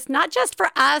do this, not just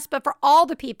for us, but for all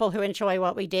the people who enjoy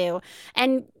what we do.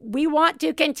 And we want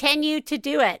to continue to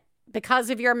do it because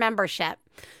of your membership.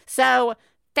 So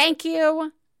thank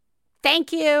you.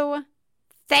 Thank you.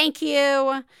 Thank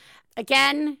you.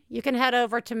 Again, you can head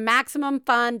over to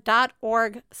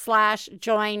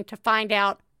MaximumFun.org/join to find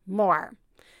out more.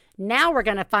 Now we're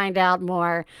going to find out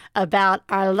more about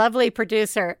our lovely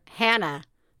producer, Hannah,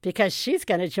 because she's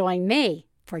going to join me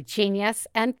for Genius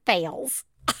and Fails.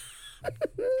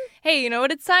 Hey, you know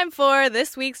what it's time for?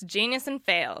 This week's Genius and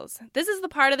Fails. This is the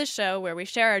part of the show where we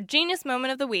share our genius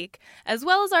moment of the week, as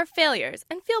well as our failures,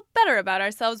 and feel better about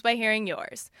ourselves by hearing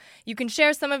yours. You can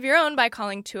share some of your own by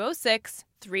calling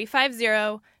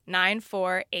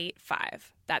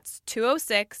 206-350-9485. That's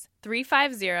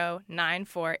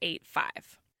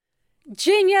 206-350-9485.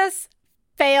 Genius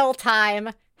fail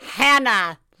time,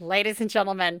 Hannah. Ladies and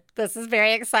gentlemen, this is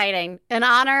very exciting. In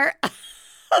honor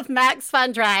of Max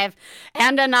Fun Drive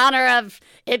and in honor of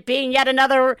it being yet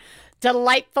another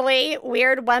delightfully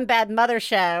weird One Bad Mother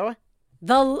show,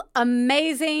 the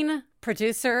amazing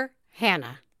producer,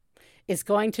 Hannah, is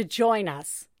going to join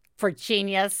us for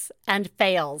Genius and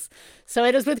Fails. So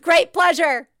it is with great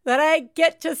pleasure that I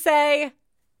get to say,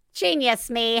 Genius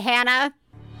me, Hannah.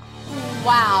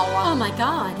 Wow. Oh my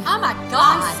God. Oh my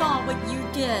God. I saw what you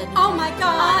did. Oh my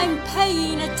God. I'm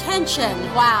paying attention.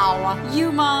 Wow.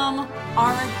 You, Mom,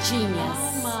 are a genius.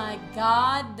 Oh my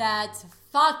God, that's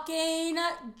fucking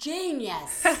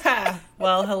genius.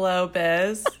 Well, hello,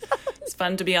 Biz. It's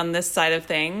fun to be on this side of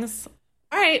things.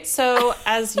 All right, so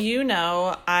as you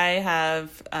know, I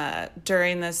have,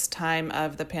 during this time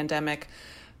of the pandemic,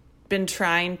 been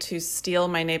trying to steal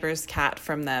my neighbor's cat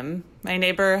from them. My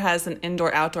neighbor has an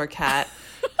indoor-outdoor cat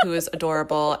who is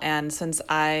adorable, and since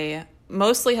I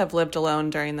mostly have lived alone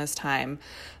during this time,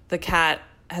 the cat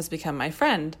has become my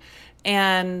friend.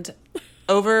 And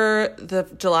over the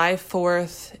July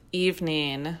 4th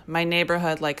evening, my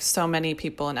neighborhood, like so many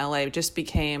people in LA, just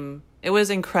became, it was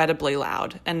incredibly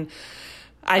loud. And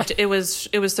it was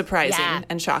surprising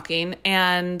and shocking.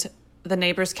 And the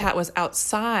neighbor's cat was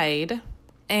outside,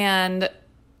 and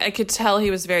I could tell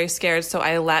he was very scared, so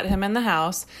I let him in the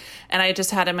house, and I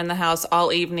just had him in the house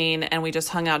all evening, and we just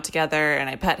hung out together, and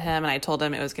I pet him, and I told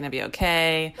him it was going to be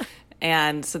okay,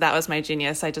 and so that was my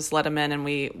genius. I just let him in, and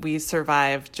we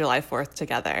survived July 4th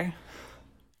together.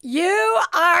 You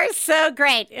are so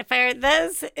great. For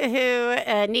those who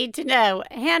need to know,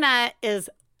 Hannah is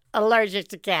allergic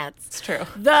to cats. It's true.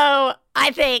 Though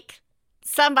I think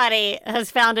somebody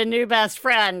has found a new best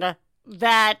friend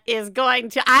that is going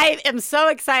to, I am so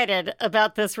excited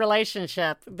about this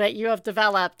relationship that you have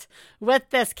developed with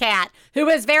this cat, who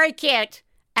is very cute,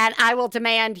 and I will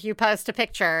demand you post a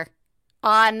picture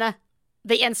on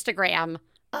the Instagram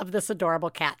of this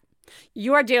adorable cat.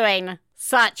 You are doing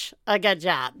such a good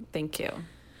job. Thank you.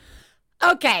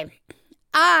 Okay.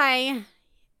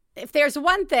 If there's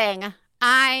one thing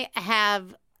I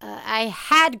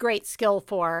had great skill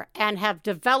for and have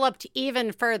developed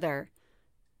even further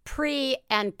pre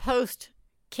and post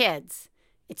kids,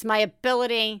 it's my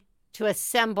ability to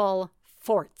assemble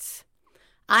forts.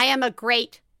 I am a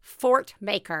great fort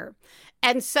maker.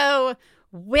 And so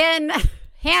when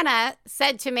Hannah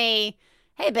said to me,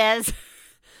 hey, Biz,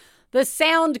 the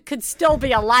sound could still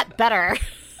be a lot better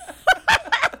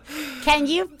Can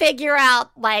you figure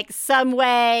out like some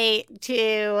way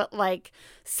to like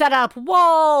set up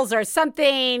walls or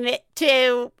something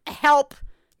to help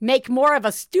make more of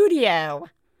a studio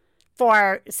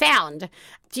for sound?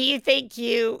 Do you think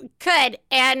you could?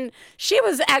 And she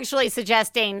was actually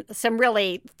suggesting some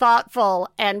really thoughtful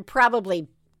and probably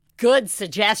good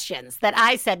suggestions that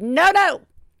I said, no,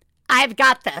 I've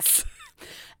got this.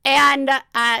 And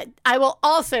I will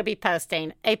also be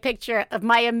posting a picture of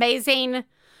my amazing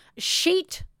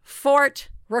sheet fort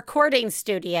recording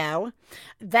studio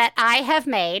that I have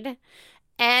made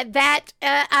and that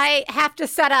I have to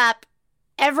set up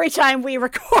every time we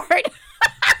record.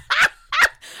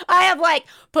 I have like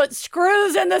put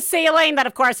screws in the ceiling that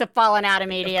of course have fallen out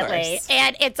immediately.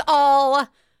 And it's all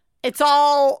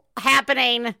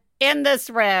happening in this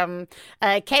room.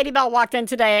 Katie Bell walked in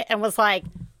today and was like,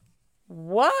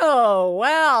 whoa,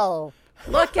 well,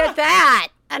 look at that.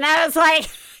 And I was like,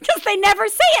 because they never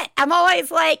see it. I'm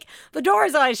always like, the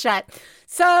door's always shut.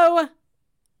 So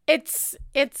it's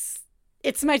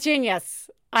my genius.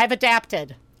 I've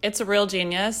adapted. It's a real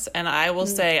genius, and I will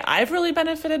say I've really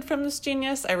benefited from this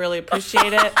genius. I really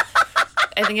appreciate it.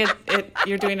 I think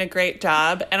you're doing a great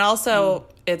job, and also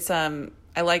it's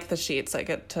I like the sheets. I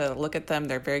get to look at them.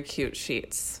 They're very cute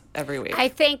sheets every week. I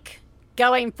think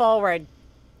going forward,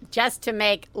 just to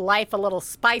make life a little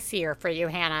spicier for you,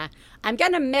 Hannah, I'm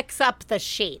going to mix up the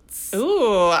sheets.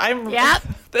 Ooh, Yep.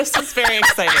 This is very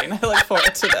exciting. I look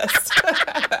forward to this.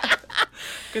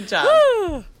 Good job.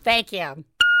 Woo, thank you.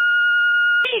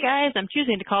 Hey guys, I'm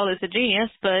choosing to call this a genius,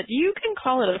 but you can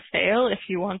call it a fail if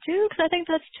you want to, because I think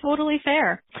that's totally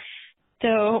fair.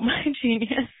 So my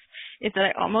genius is that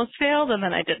I almost failed and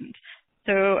then I didn't.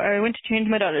 So I went to change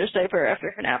my daughter's diaper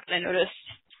after her nap, and I noticed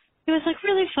it was like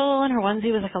really full and her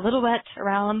onesie was like a little wet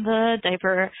around the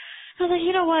diaper. I was like,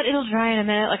 you know what, it'll dry in a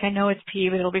minute. Like I know it's pee,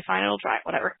 but it'll be fine. It'll dry,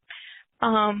 whatever. So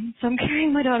I'm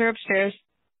carrying my daughter upstairs.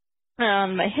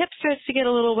 My hip starts to get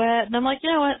a little wet, and I'm like,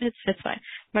 you know what, it's fine.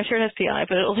 My shirt has pee on it,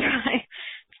 but it'll dry.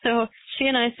 So she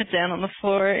and I sit down on the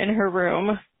floor in her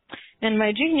room, and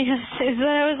my genius is that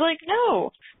I was like,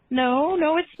 no,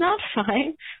 it's not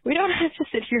fine. We don't have to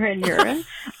sit here and urine.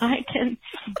 I can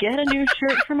get a new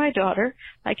shirt for my daughter.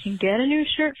 I can get a new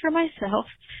shirt for myself,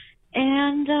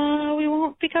 and we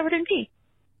won't be covered in pee.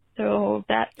 So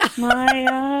that's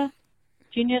my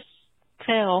genius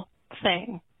fail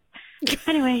thing.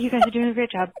 Anyway, you guys are doing a great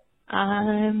job.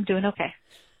 I'm doing okay.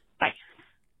 Bye.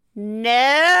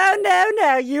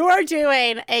 No. You are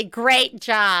doing a great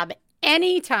job.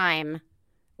 Anytime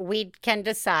we can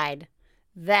decide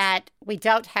that we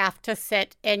don't have to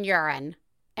sit in urine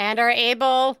and are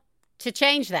able to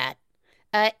change that,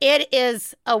 it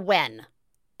is a win.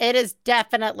 It is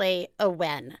definitely a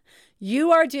win.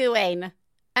 You are doing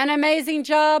an amazing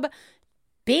job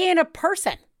being a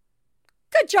person.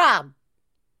 Good job.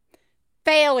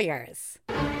 Failures.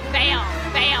 Fail.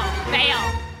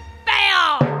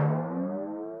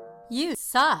 You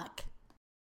suck.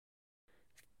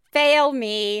 Fail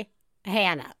me,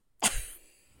 Hannah.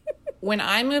 When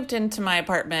I moved into my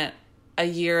apartment a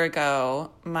year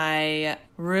ago, my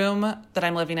room that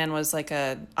I'm living in was like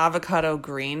a avocado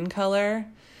green color.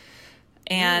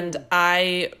 And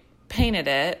I painted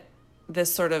it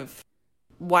this sort of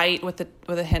white with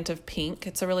a hint of pink.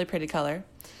 It's a really pretty color.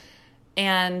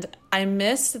 And I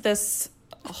missed this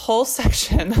whole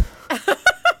section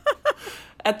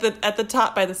at the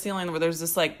top by the ceiling where there's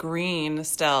this like green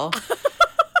still.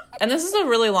 And this is a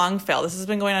really long fail. This has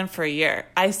been going on for a year.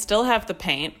 I still have the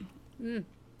paint.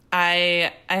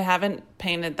 I haven't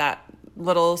painted that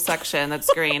little section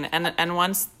that's green. And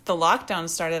once the lockdown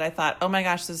started, I thought, oh my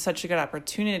gosh, this is such a good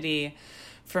opportunity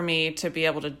for me to be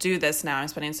able to do this now. I'm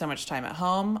spending so much time at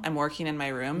home. I'm working in my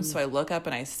room. So I look up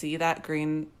and I see that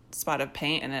green spot of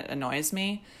paint and it annoys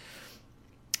me.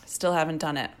 Still haven't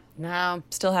done it. No.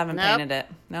 Still haven't painted it.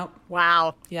 Nope.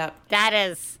 Wow. Yep. That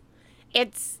is,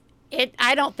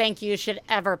 I don't think you should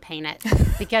ever paint it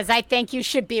because I think you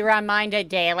should be reminded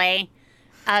daily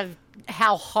of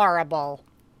how horrible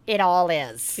it all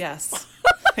is. Yes.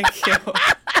 Thank you.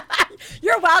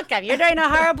 You're welcome. You're doing a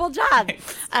horrible job.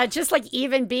 Just like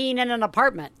even being in an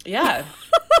apartment. Yeah.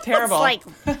 Terrible.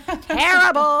 It's like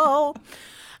terrible.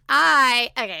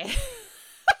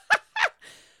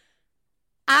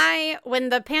 When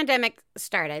the pandemic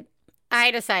started,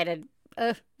 I decided,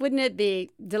 wouldn't it be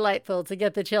delightful to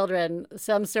get the children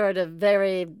some sort of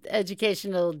very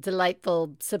educational,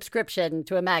 delightful subscription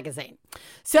to a magazine?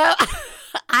 So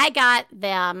I got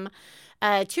them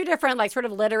two different, like, sort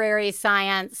of literary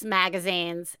science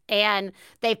magazines, and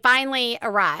they finally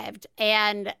arrived.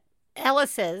 And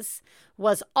Ellis's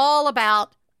was all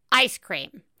about ice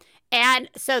cream. And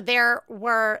so there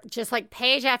were just like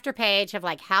page after page of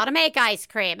like how to make ice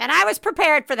cream. And I was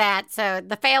prepared for that. So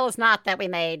the fail is not that we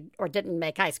made or didn't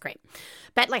make ice cream,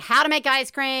 but like how to make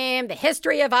ice cream, the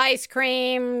history of ice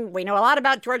cream. We know a lot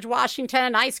about George Washington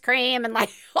and ice cream and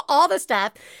like all the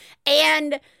stuff.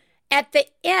 And at the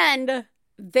end,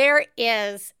 there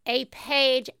is a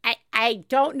page. I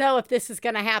don't know if this is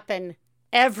going to happen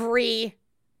every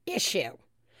issue,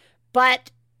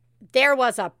 but there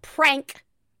was a prank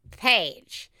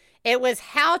page. It was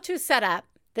how to set up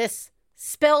this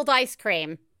spilled ice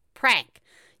cream prank.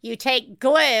 You take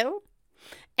glue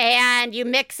and you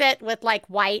mix it with like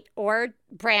white or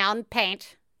brown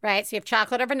paint, right? So you have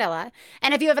chocolate or vanilla.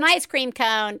 And if you have an ice cream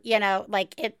cone, you know,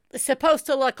 like it's supposed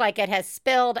to look like it has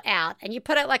spilled out. And you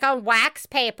put it like on wax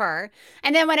paper.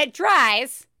 And then when it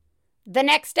dries the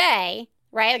next day,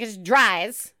 right? Like it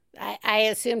dries. I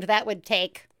assumed that would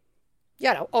take,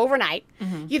 you know, overnight.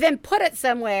 Mm-hmm. You then put it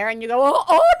somewhere and you go,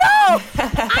 oh no,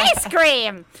 ice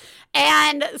cream.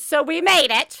 And so we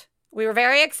made it. We were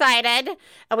very excited.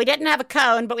 We didn't have a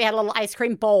cone, but we had a little ice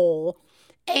cream bowl.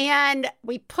 And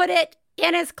we put it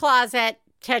in his closet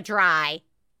to dry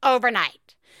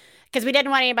overnight because we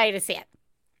didn't want anybody to see it.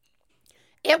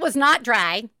 It was not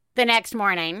dry the next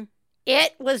morning.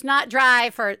 It was not dry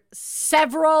for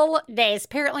several days.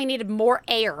 Apparently needed more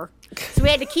air. So we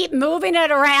had to keep moving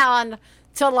it around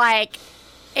to like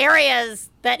areas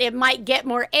that it might get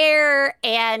more air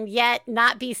and yet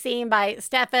not be seen by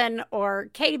Stefan or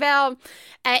Katie Bell.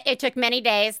 It took many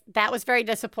days. That was very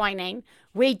disappointing.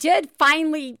 We did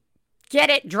finally get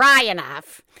it dry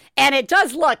enough. And it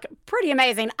does look pretty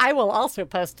amazing. I will also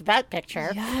post that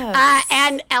picture. Yes.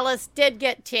 And Ellis did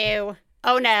get to,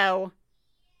 oh no,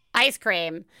 ice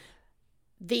cream.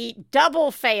 The double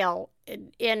fail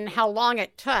in how long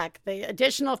it took, the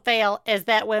additional fail is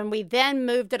that when we then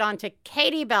moved it onto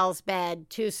Katie Bell's bed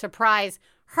to surprise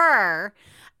her,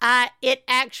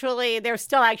 there's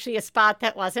still actually a spot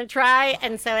that wasn't dry.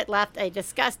 And so it left a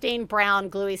disgusting brown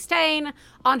gluey stain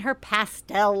on her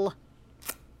pastel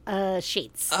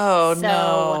sheets. Oh,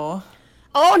 no.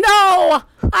 Oh,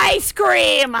 no! Ice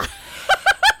cream!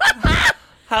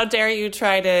 How dare you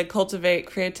try to cultivate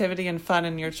creativity and fun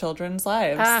in your children's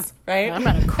lives, right? I'm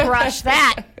going to crush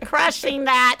that. Crushing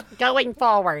that going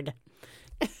forward.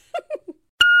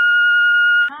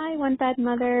 Hi, One Bad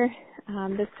Mother.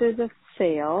 This is a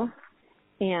fail.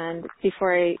 And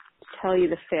before I tell you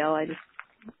the fail,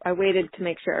 I waited to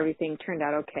make sure everything turned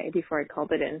out okay before I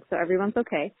called it in. So everyone's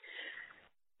okay.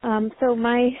 So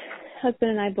my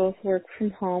husband and I both work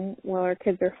from home while our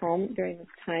kids are home during this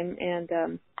time.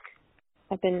 And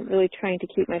I've been really trying to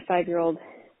keep my 5-year-old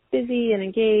busy and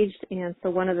engaged. And so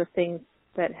one of the things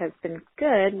that has been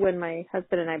good when my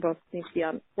husband and I both need to be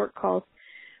on work calls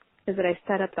is that I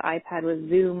set up the iPad with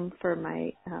Zoom for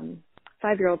my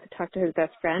 5-year-old to talk to his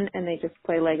best friend, and they just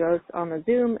play Legos on the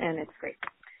Zoom, and it's great.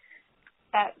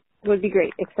 That would be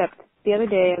great, except the other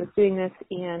day I was doing this,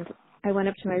 and I went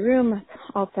up to my room,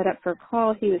 all set up for a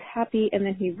call. He was happy, and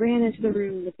then he ran into the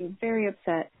room looking very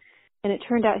upset. And it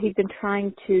turned out he'd been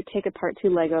trying to take apart 2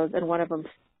 Legos, and one of them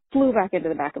flew back into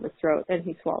the back of his throat, and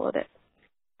he swallowed it.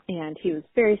 And he was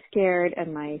very scared,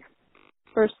 and my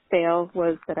first fail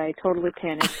was that I totally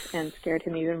panicked and scared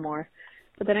him even more.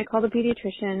 But then I called a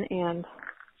pediatrician, and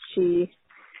she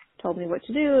told me what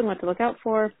to do and what to look out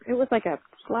for. It was like a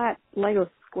flat Lego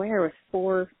square with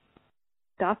 4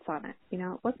 dots on it. You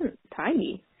know, it wasn't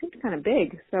tiny. It seemed kind of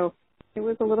big, so it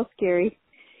was a little scary.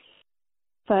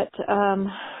 But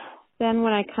then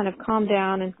when I kind of calmed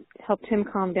down and helped him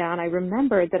calm down, I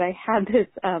remembered that I had this,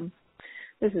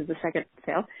 this is the second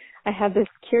fail, I had this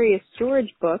Curious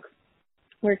George book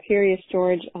where Curious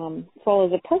George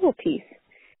follows a puzzle piece.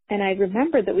 And I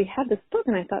remembered that we had this book,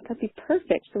 and I thought that'd be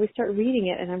perfect. So we start reading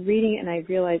it, and I'm reading it, and I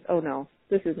realize, oh no,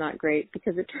 this is not great,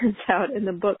 because it turns out in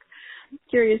the book,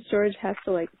 Curious George has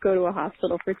to like go to a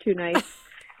hospital for 2 nights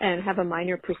and have a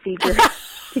minor procedure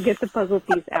to get the puzzle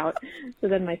piece out. So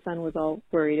then my son was all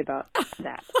worried about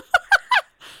that.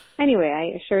 Anyway,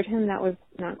 I assured him that was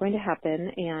not going to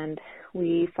happen, and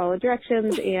we followed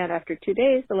directions, and after 2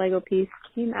 days, the Lego piece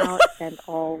came out, and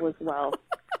all was well.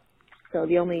 So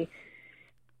the only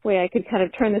way I could kind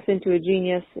of turn this into a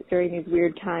genius during these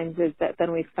weird times is that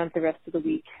then we spent the rest of the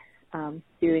week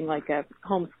doing like a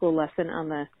homeschool lesson on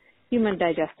the human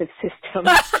digestive system.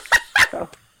 So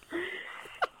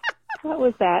that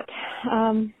was that.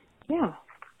 Yeah,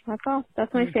 that's all.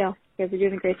 That's my fail. You guys are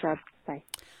doing a great job. Bye.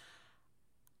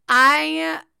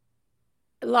 I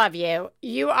love you.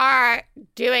 You are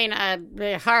doing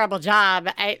a horrible job.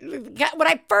 When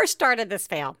I first started this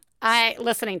fail,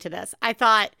 listening to this, I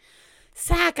thought,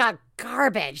 sack of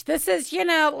garbage. This is,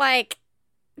 like,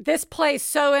 this plays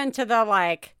so into the,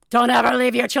 like, don't ever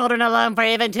leave your children alone for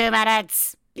even 2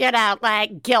 minutes,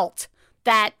 like guilt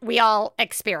that we all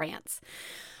experience.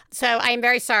 So I am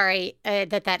very sorry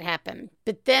that happened.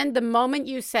 But then the moment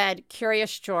you said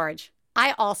Curious George,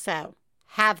 I also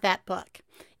have that book.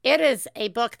 It is a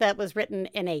book that was written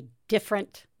in a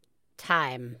different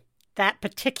time, that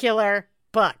particular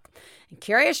book. And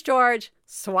Curious George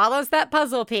swallows that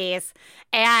puzzle piece,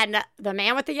 and the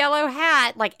man with the yellow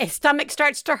hat, like, his stomach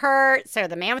starts to hurt, so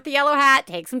the man with the yellow hat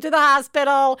takes him to the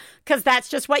hospital, because that's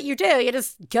just what you do. You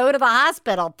just go to the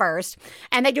hospital first,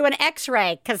 and they do an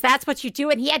x-ray, because that's what you do,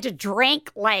 and he had to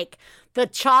drink, like, the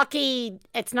chalky,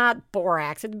 it's not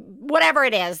borax, whatever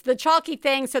it is, the chalky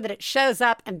thing so that it shows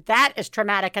up, and that is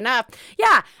traumatic enough.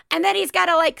 Yeah, and then he's got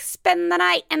to, like, spend the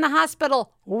night in the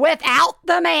hospital without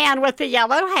the man with the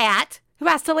yellow hat, who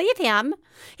has to leave him.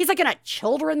 He's like in a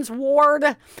children's ward.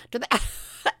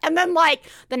 And then, like,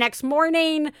 the next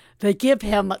morning, they give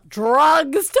him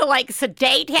drugs to, like,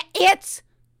 sedate him. It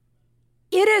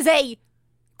is a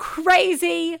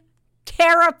crazy,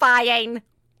 terrifying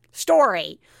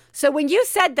story. So when you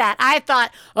said that, I thought,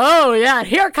 oh, yeah,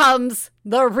 here comes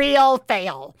the real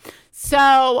fail.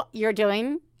 So you're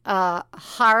doing a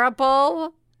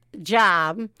horrible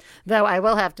job, though I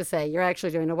will have to say you're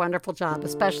actually doing a wonderful job,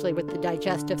 especially with the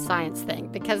digestive science thing,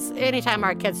 because anytime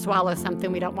our kids swallow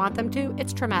something we don't want them to,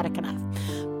 it's traumatic enough.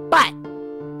 But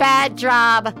bad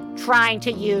job trying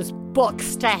to use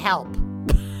books to help.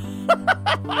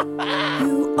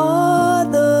 You are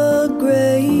the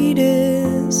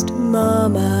greatest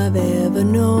mom I've ever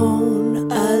known.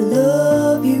 I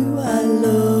love you, I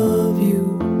love you.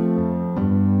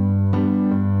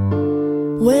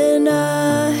 When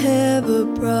I have a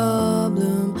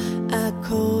problem, I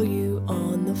call you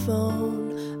on the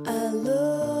phone. I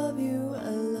love you,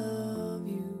 I love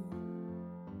you.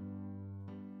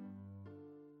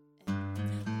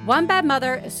 One Bad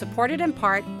Mother is supported in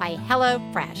part by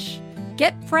HelloFresh.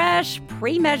 Get fresh,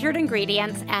 pre-measured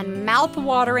ingredients and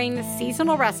mouth-watering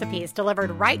seasonal recipes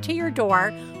delivered right to your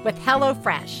door with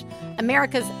HelloFresh,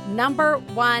 America's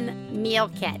 #1 meal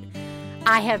kit.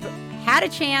 I have had a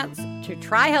chance to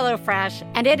try HelloFresh,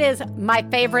 and it is my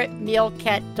favorite meal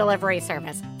kit delivery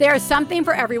service. There's something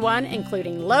for everyone,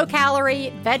 including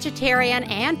low-calorie, vegetarian,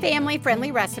 and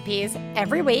family-friendly recipes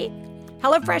every week.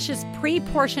 HelloFresh's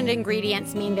pre-portioned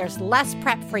ingredients mean there's less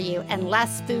prep for you and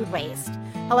less food waste.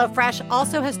 HelloFresh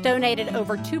also has donated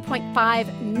over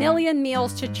 2.5 million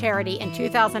meals to charity in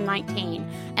 2019,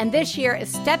 and this year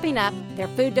is stepping up their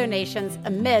food donations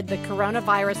amid the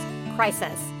coronavirus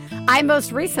crisis. I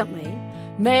most recently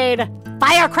made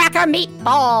firecracker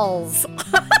meatballs.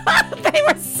 They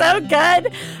were so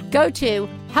good. Go to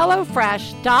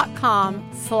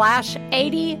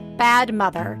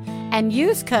HelloFresh.com/80badmother and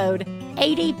use code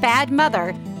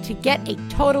 80badmother to get a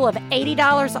total of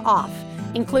 $80 off,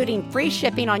 including free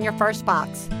shipping on your first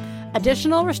box.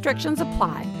 Additional restrictions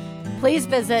apply. Please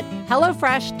visit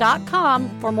HelloFresh.com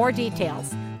for more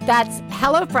details. That's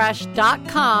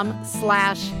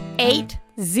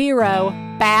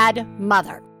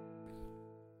HelloFresh.com/80badmother.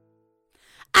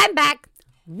 I'm back.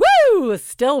 Woo!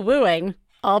 Still wooing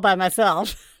all by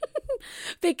myself.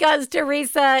 Because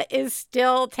Teresa is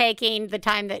still taking the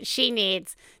time that she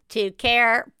needs to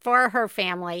care for her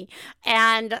family.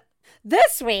 And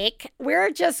this week, we're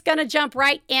just going to jump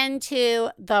right into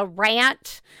the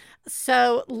rant.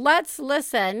 So let's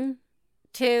listen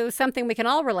to something we can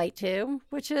all relate to,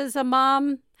 which is a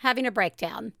mom having a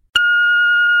breakdown.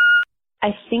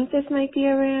 I think this might be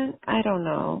a rant. I don't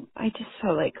know. I just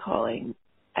felt like calling.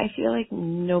 I feel like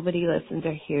nobody listens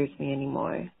or hears me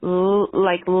anymore.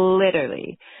 Like,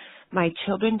 literally. My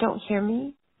children don't hear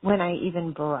me when I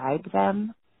even bribe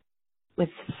them with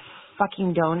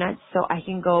fucking donuts so I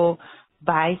can go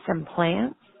buy some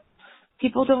plants.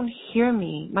 People don't hear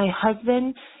me. My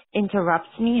husband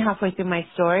interrupts me halfway through my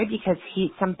story because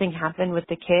something happened with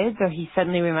the kids or he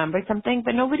suddenly remembered something,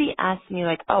 but nobody asks me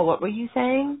like, oh, what were you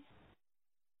saying?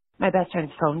 My best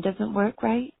friend's phone doesn't work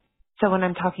right. So when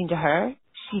I'm talking to her,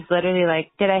 she's literally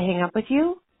like, did I hang up with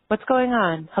you? What's going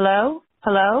on? Hello?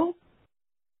 Hello?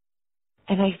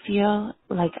 And I feel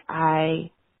like I'm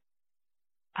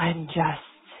just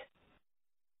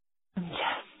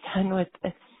done with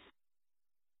this.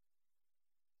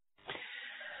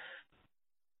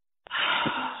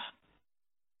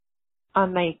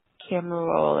 On my camera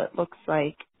roll, it looks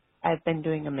like I've been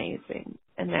doing amazing.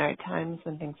 And there are times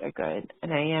when things are good,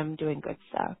 and I am doing good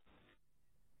stuff.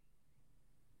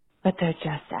 But they're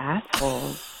just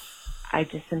assholes. I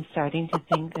just am starting to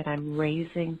think that I'm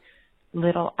raising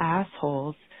little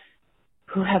assholes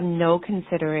who have no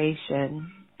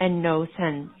consideration and no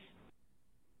sense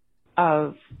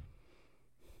of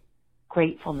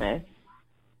gratefulness.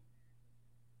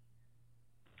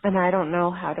 And I don't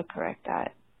know how to correct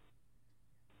that.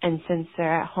 And since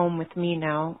they're at home with me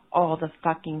now all the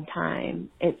fucking time,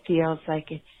 it feels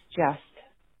like it's just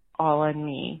all on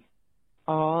me.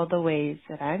 All the ways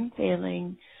that I'm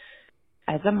failing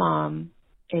as a mom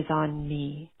is on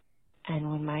me. And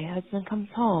when my husband comes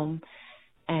home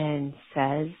and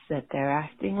says that they're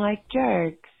acting like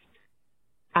jerks,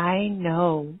 I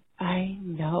know,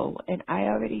 and I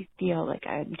already feel like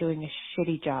I'm doing a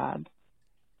shitty job.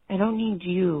 I don't need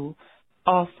you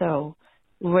also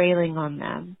railing on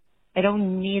them. I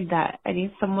don't need that. I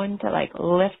need someone to like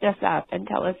lift us up and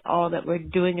tell us all that we're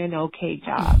doing an okay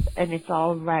job and it's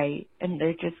all right and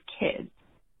they're just kids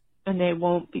and they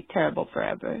won't be terrible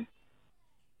forever.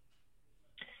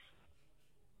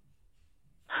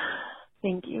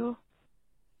 Thank you.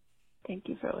 Thank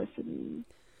you for listening.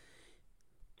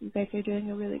 You guys are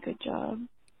doing a really good job.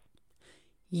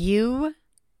 You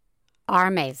are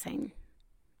amazing.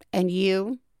 And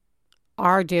you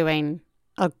are doing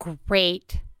a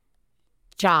great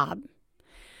job.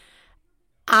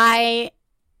 I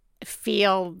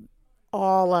feel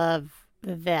all of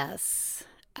this.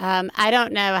 I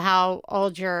don't know how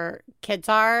old your kids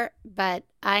are, but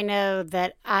I know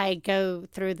that I go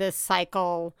through this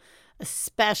cycle,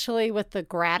 especially with the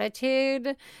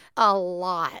gratitude, a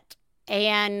lot.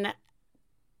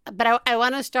 But I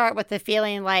want to start with the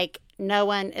feeling like no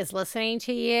one is listening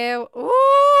to you.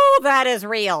 Ooh, that is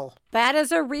real. That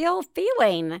is a real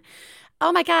feeling.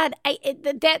 Oh my God, I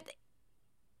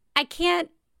can't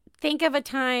think of a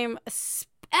time,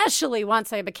 especially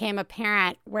once I became a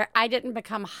parent, where I didn't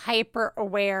become hyper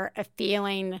aware of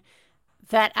feeling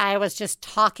that I was just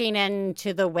talking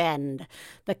into the wind.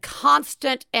 The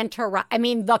constant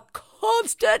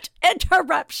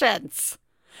interruptions.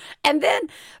 And then,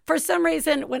 for some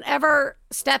reason, whenever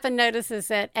Stefan notices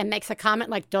it and makes a comment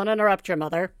like, "Don't interrupt your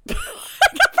mother,"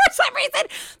 for some reason,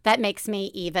 that makes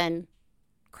me even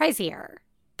crazier.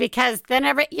 Because then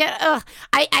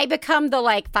I become the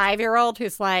like 5-year-old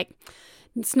who's like,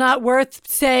 "It's not worth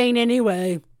saying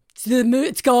anyway.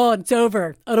 It's gone. It's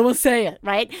over. I don't want to say it,"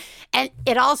 right? And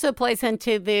it also plays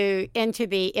into the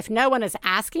if no one is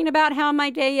asking about how my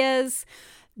day is,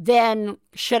 then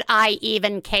should I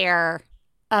even care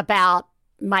about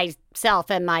myself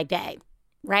and my day,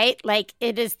 right? Like,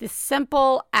 it is the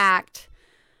simple act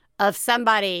of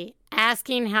somebody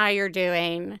asking how you're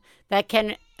doing that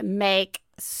can make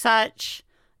such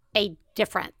a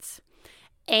difference.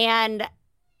 And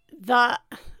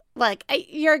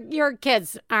your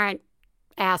kids aren't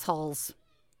assholes,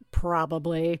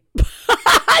 probably.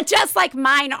 Just like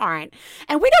mine aren't.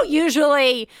 And we don't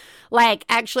usually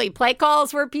actually play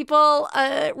calls where people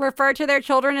refer to their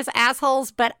children as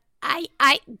assholes, but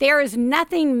there is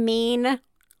nothing mean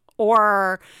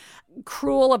or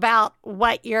cruel about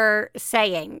what you're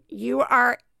saying. You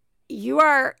are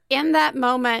in that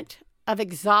moment of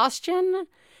exhaustion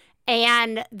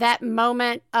and that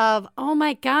moment of, oh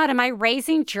my God, am I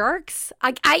raising jerks?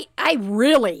 I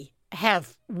really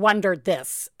have wondered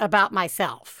this about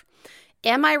myself.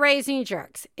 Am I raising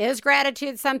jerks? Is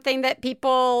gratitude something that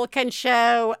people can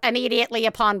show immediately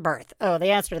upon birth? Oh, the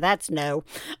answer to that's no.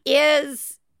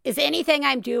 Is anything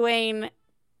I'm doing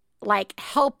like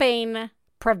helping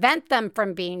prevent them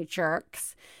from being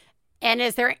jerks? And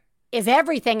is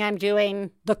everything I'm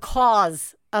doing the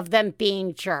cause of them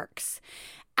being jerks?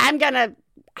 I'm going to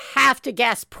have to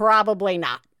guess probably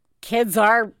not. Kids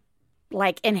are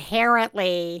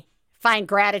inherently find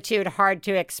gratitude hard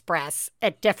to express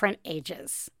at different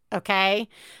ages, okay?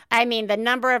 I mean, the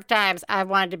number of times I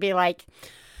wanted to be like,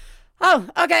 "Oh,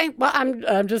 okay, well,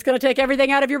 I'm just going to take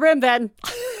everything out of your room then."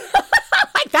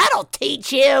 That'll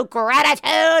teach you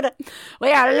gratitude.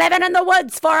 We are living in the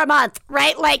woods for a month,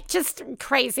 right? Just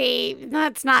crazy.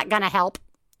 That's not going to help.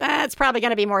 That's probably going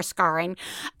to be more scarring.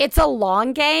 It's a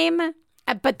long game,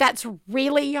 but that's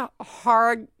really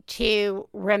hard to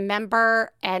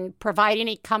remember and provide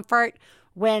any comfort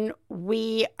when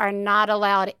we are not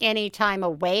allowed any time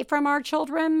away from our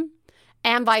children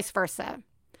and vice versa.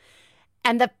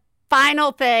 And the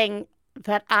final thing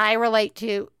that I relate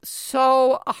to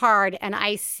so hard, and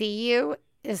I see you,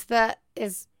 is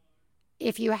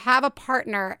if you have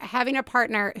having a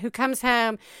partner who comes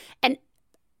home and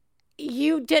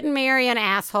you didn't marry an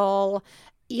asshole.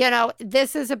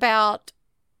 This is about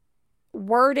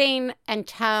wording and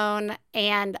tone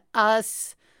and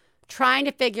us trying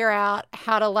to figure out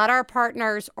how to let our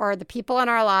partners or the people in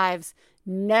our lives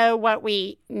know what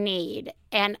we need.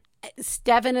 And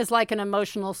Steven is like an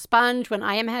emotional sponge. When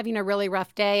I am having a really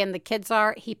rough day and the kids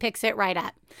are, he picks it right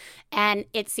up. And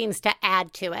it seems to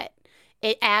add to it.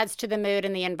 It adds to the mood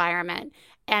and the environment.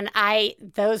 And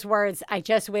those words, I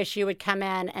just wish you would come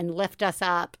in and lift us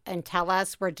up and tell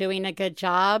us we're doing a good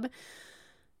job.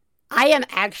 I am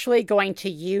actually going to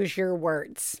use your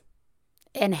words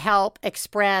and help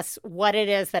express what it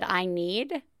is that I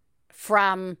need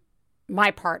from my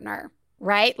partner,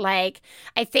 right? Like,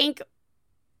 I think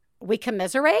we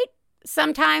commiserate.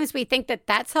 Sometimes we think that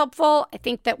that's helpful. I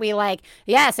think that we like,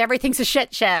 yes, everything's a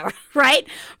shit show, right?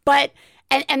 But,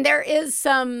 and there is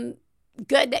some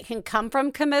good that can come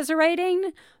from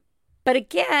commiserating. But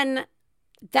again,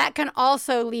 that can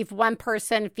also leave one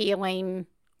person feeling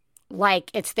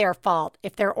like it's their fault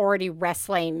if they're already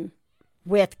wrestling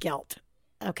with guilt.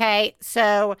 Okay?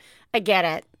 So I get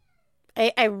it.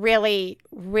 I really,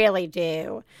 really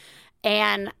do.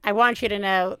 And I want you to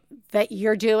know that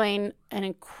you're doing an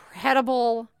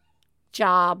incredible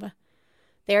job.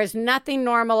 There's nothing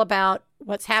normal about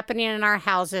what's happening in our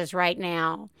houses right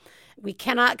now. We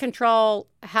cannot control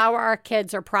how our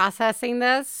kids are processing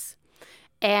this.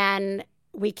 And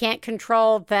we can't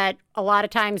control that a lot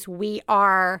of times we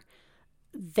are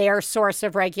their source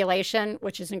of regulation,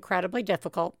 which is incredibly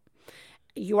difficult.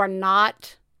 You are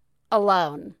not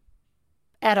alone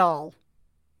at all.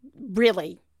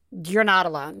 Really, you're not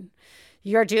alone.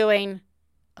 You're doing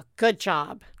a good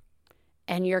job.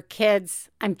 And your kids,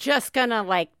 I'm going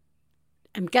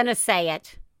to say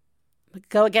it.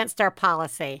 Go against our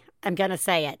policy. I'm going to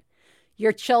say it.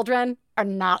 Your children are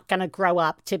not going to grow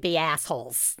up to be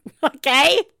assholes.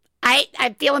 Okay?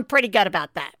 I'm feeling pretty good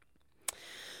about that.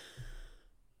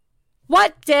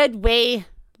 What did we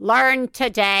learn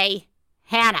today,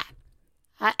 Hannah?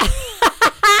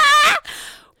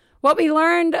 What we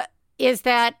learned is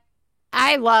that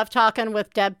I love talking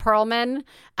with Deb Perlman.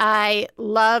 I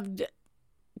loved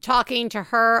talking to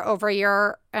her over a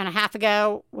year and a half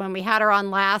ago when we had her on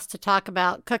last to talk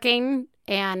about cooking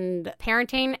and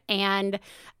parenting. And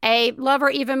I love her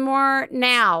even more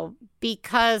now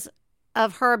because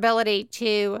of her ability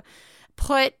to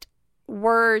put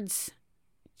words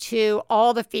to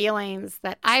all the feelings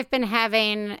that I've been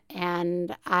having,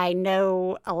 and I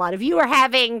know a lot of you are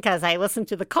having because I listen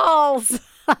to the calls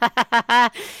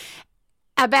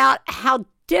about how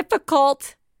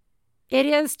difficult it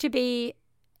is to be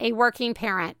a working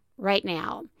parent right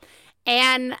now.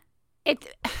 And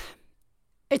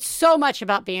it's so much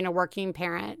about being a working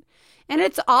parent. And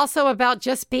it's also about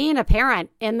just being a parent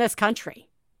in this country.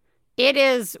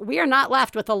 We are not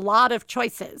left with a lot of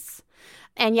choices.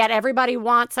 And yet everybody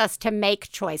wants us to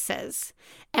make choices.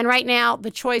 And right now,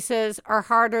 the choices are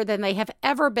harder than they have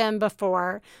ever been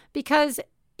before because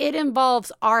it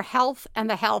involves our health and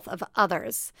the health of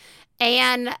others.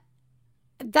 And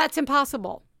that's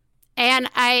impossible. And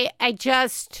I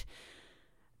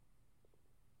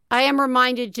am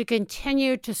reminded to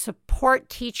continue to support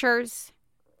teachers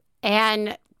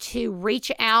and to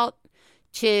reach out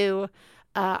to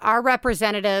our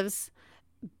representatives,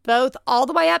 both all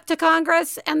the way up to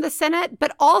Congress and the Senate,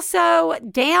 but also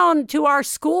down to our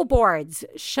school boards.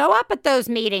 Show up at those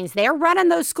meetings. They're running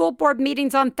those school board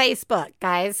meetings on Facebook,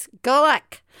 guys. Go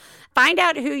look. Find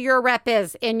out who your rep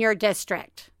is in your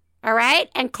district. All right?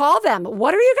 And call them.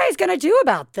 What are you guys going to do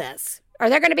about this? Are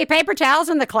there going to be paper towels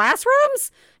in the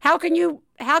classrooms? How can you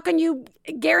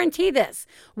guarantee this?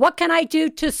 What can I do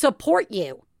to support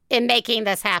you in making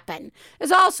this happen?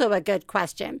 Is also a good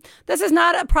question. This is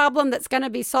not a problem that's going to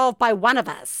be solved by one of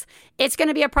us. It's going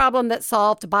to be a problem that's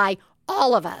solved by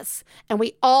all of us. And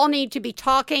we all need to be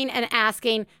talking and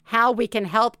asking how we can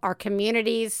help our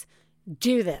communities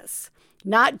do this.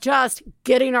 Not just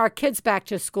getting our kids back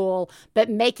to school, but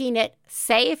making it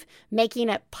safe, making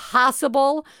it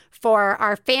possible for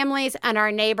our families and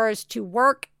our neighbors to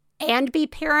work and be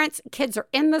parents. Kids are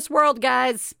in this world,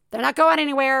 guys. They're not going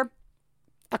anywhere.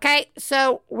 Okay,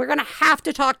 so we're going to have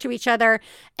to talk to each other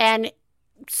and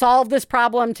solve this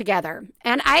problem together.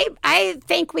 And I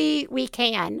think we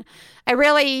can. I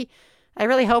really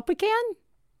hope we can.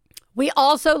 We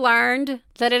also learned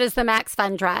that it is the Max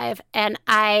Fun Drive. And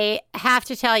I have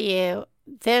to tell you,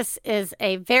 this is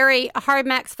a very hard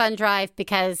Max Fun Drive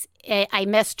because I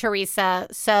miss Teresa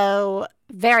so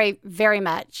very, very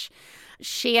much.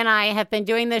 She and I have been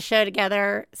doing this show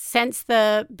together since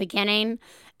the beginning,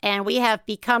 and we have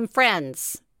become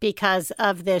friends because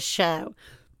of this show.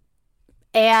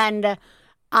 And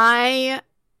I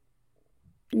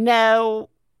know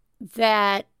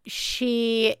that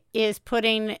she is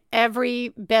putting every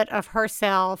bit of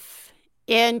herself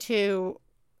into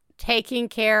taking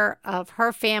care of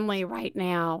her family right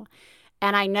now.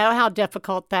 And I know how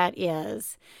difficult that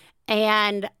is.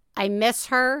 And I miss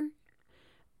her,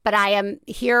 but I am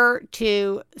here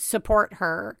to support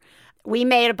her. We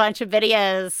made a bunch of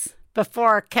videos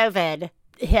before COVID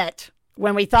hit.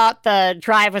 When we thought the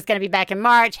drive was going to be back in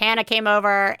March, Hannah came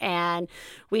over and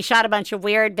we shot a bunch of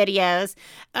weird videos.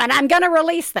 And I'm going to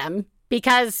release them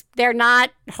because they're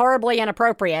not horribly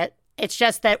inappropriate. It's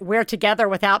just that we're together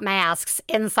without masks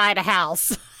inside a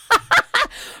house.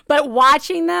 But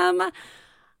watching them,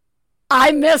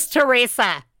 I miss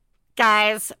Teresa,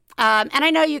 guys. And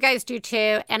I know you guys do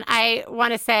too. And I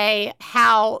want to say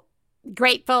how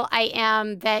grateful I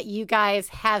am that you guys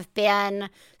have been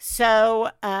so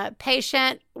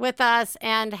patient with us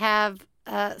and have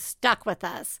stuck with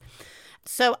us.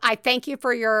 So I thank you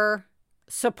for your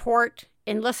support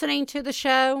in listening to the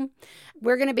show.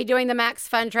 We're going to be doing the Max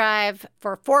Fund Drive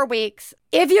for 4 weeks.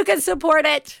 If you can support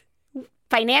it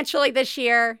financially this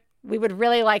year, we would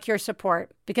really like your support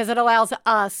because it allows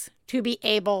us to be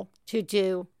able to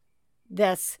do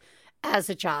this as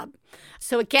a job.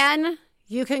 So again,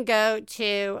 you can go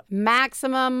to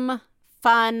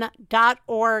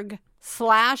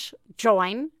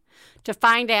MaximumFun.org/join to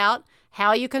find out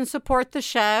how you can support the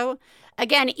show.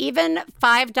 Again, even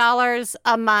 $5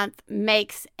 a month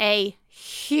makes a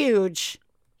huge,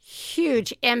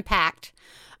 huge impact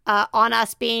on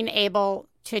us being able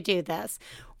to do this.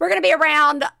 We're going to be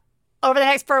around over the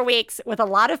next 4 weeks with a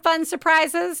lot of fun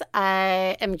surprises.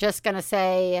 I am just going to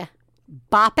say,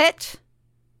 bop it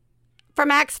for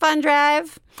Max Fun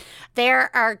Drive.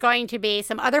 There are going to be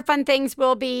some other fun things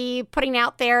we'll be putting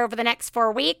out there over the next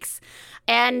 4 weeks.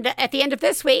 And at the end of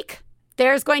this week,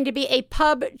 there's going to be a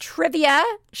pub trivia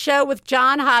show with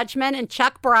John Hodgman and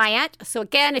Chuck Bryant. So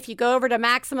again, if you go over to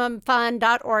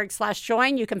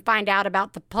MaximumFun.org/join, you can find out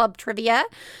about the pub trivia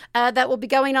that will be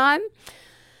going on.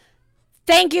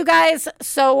 Thank you guys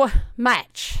so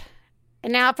much.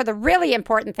 And now for the really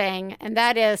important thing, and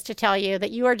that is to tell you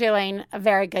that you are doing a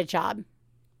very good job.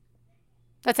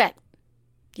 That's it.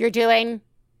 You're doing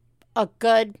a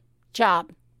good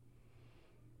job.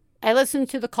 I listen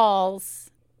to the calls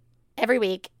every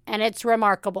week, and it's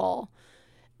remarkable.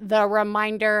 The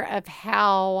reminder of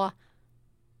how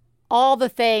all the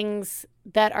things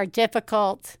that are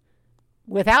difficult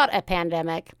without a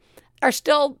pandemic are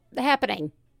still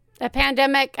happening. A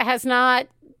pandemic has not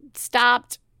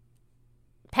stopped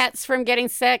pets from getting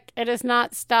sick. It has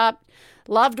not stopped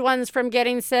loved ones from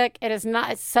getting sick. It is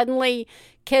not suddenly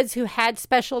kids who had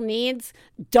special needs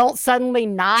don't suddenly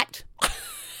not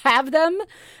have them.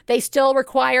 They still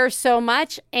require so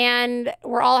much, and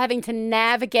we're all having to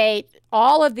navigate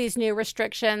all of these new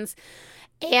restrictions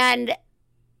and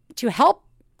to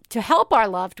help our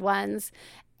loved ones.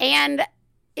 And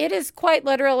it is quite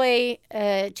literally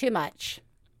too much.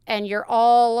 And you're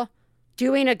all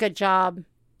doing a good job.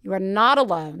 You are not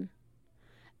alone.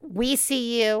 We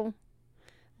see you.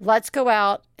 Let's go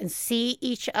out and see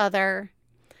each other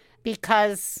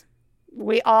because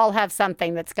we all have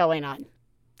something that's going on.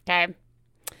 Okay?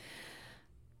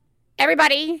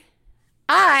 Everybody,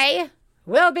 I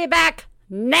will be back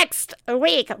next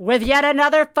week with yet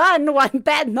another fun One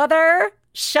Bad Mother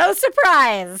show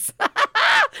surprise.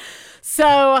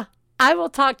 So I will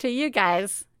talk to you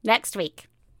guys next week.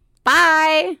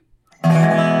 Bye.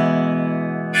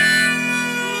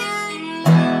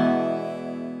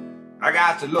 I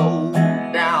got to low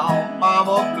down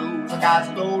mama blues. I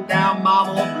got to low down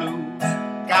mama blues.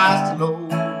 Got to low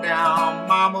down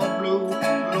mama blues.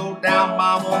 Low down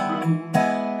mama blues.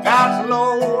 Got to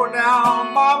low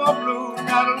down mama blues.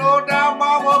 Got to low down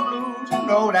mama blues. You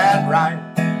know that's right.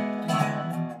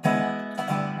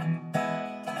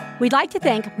 We'd like to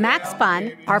thank Max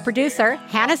Fun, our producer,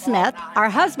 Hannah Smith,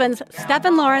 our husbands,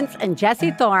 Stephen Lawrence and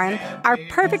Jesse Thorne, our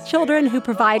perfect children who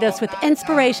provide us with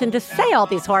inspiration to say all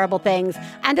these horrible things,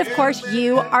 and of course,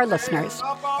 you, our listeners.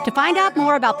 To find out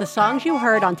more about the songs you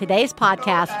heard on today's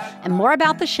podcast and more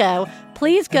about the show,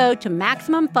 please go to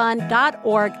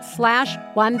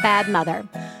MaximumFun.org/OneBadMother.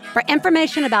 For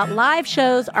information about live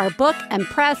shows, our book, and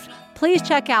press, please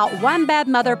check out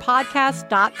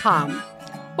OneBadMotherPodcast.com.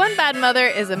 One Bad Mother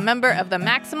is a member of the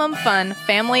Maximum Fun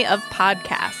family of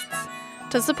podcasts.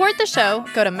 To support the show,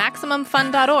 go to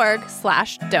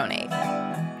MaximumFun.org/donate.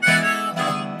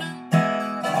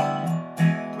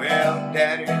 Well,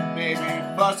 Daddy and baby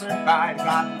fussing fight,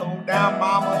 got low down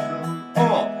mama blue.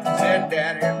 Oh, said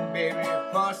Daddy and baby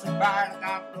fussing fight,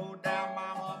 got low down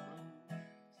mama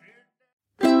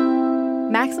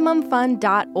blue.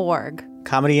 MaximumFun.org.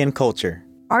 Comedy and culture.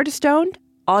 Artist owned.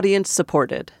 Audience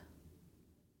supported.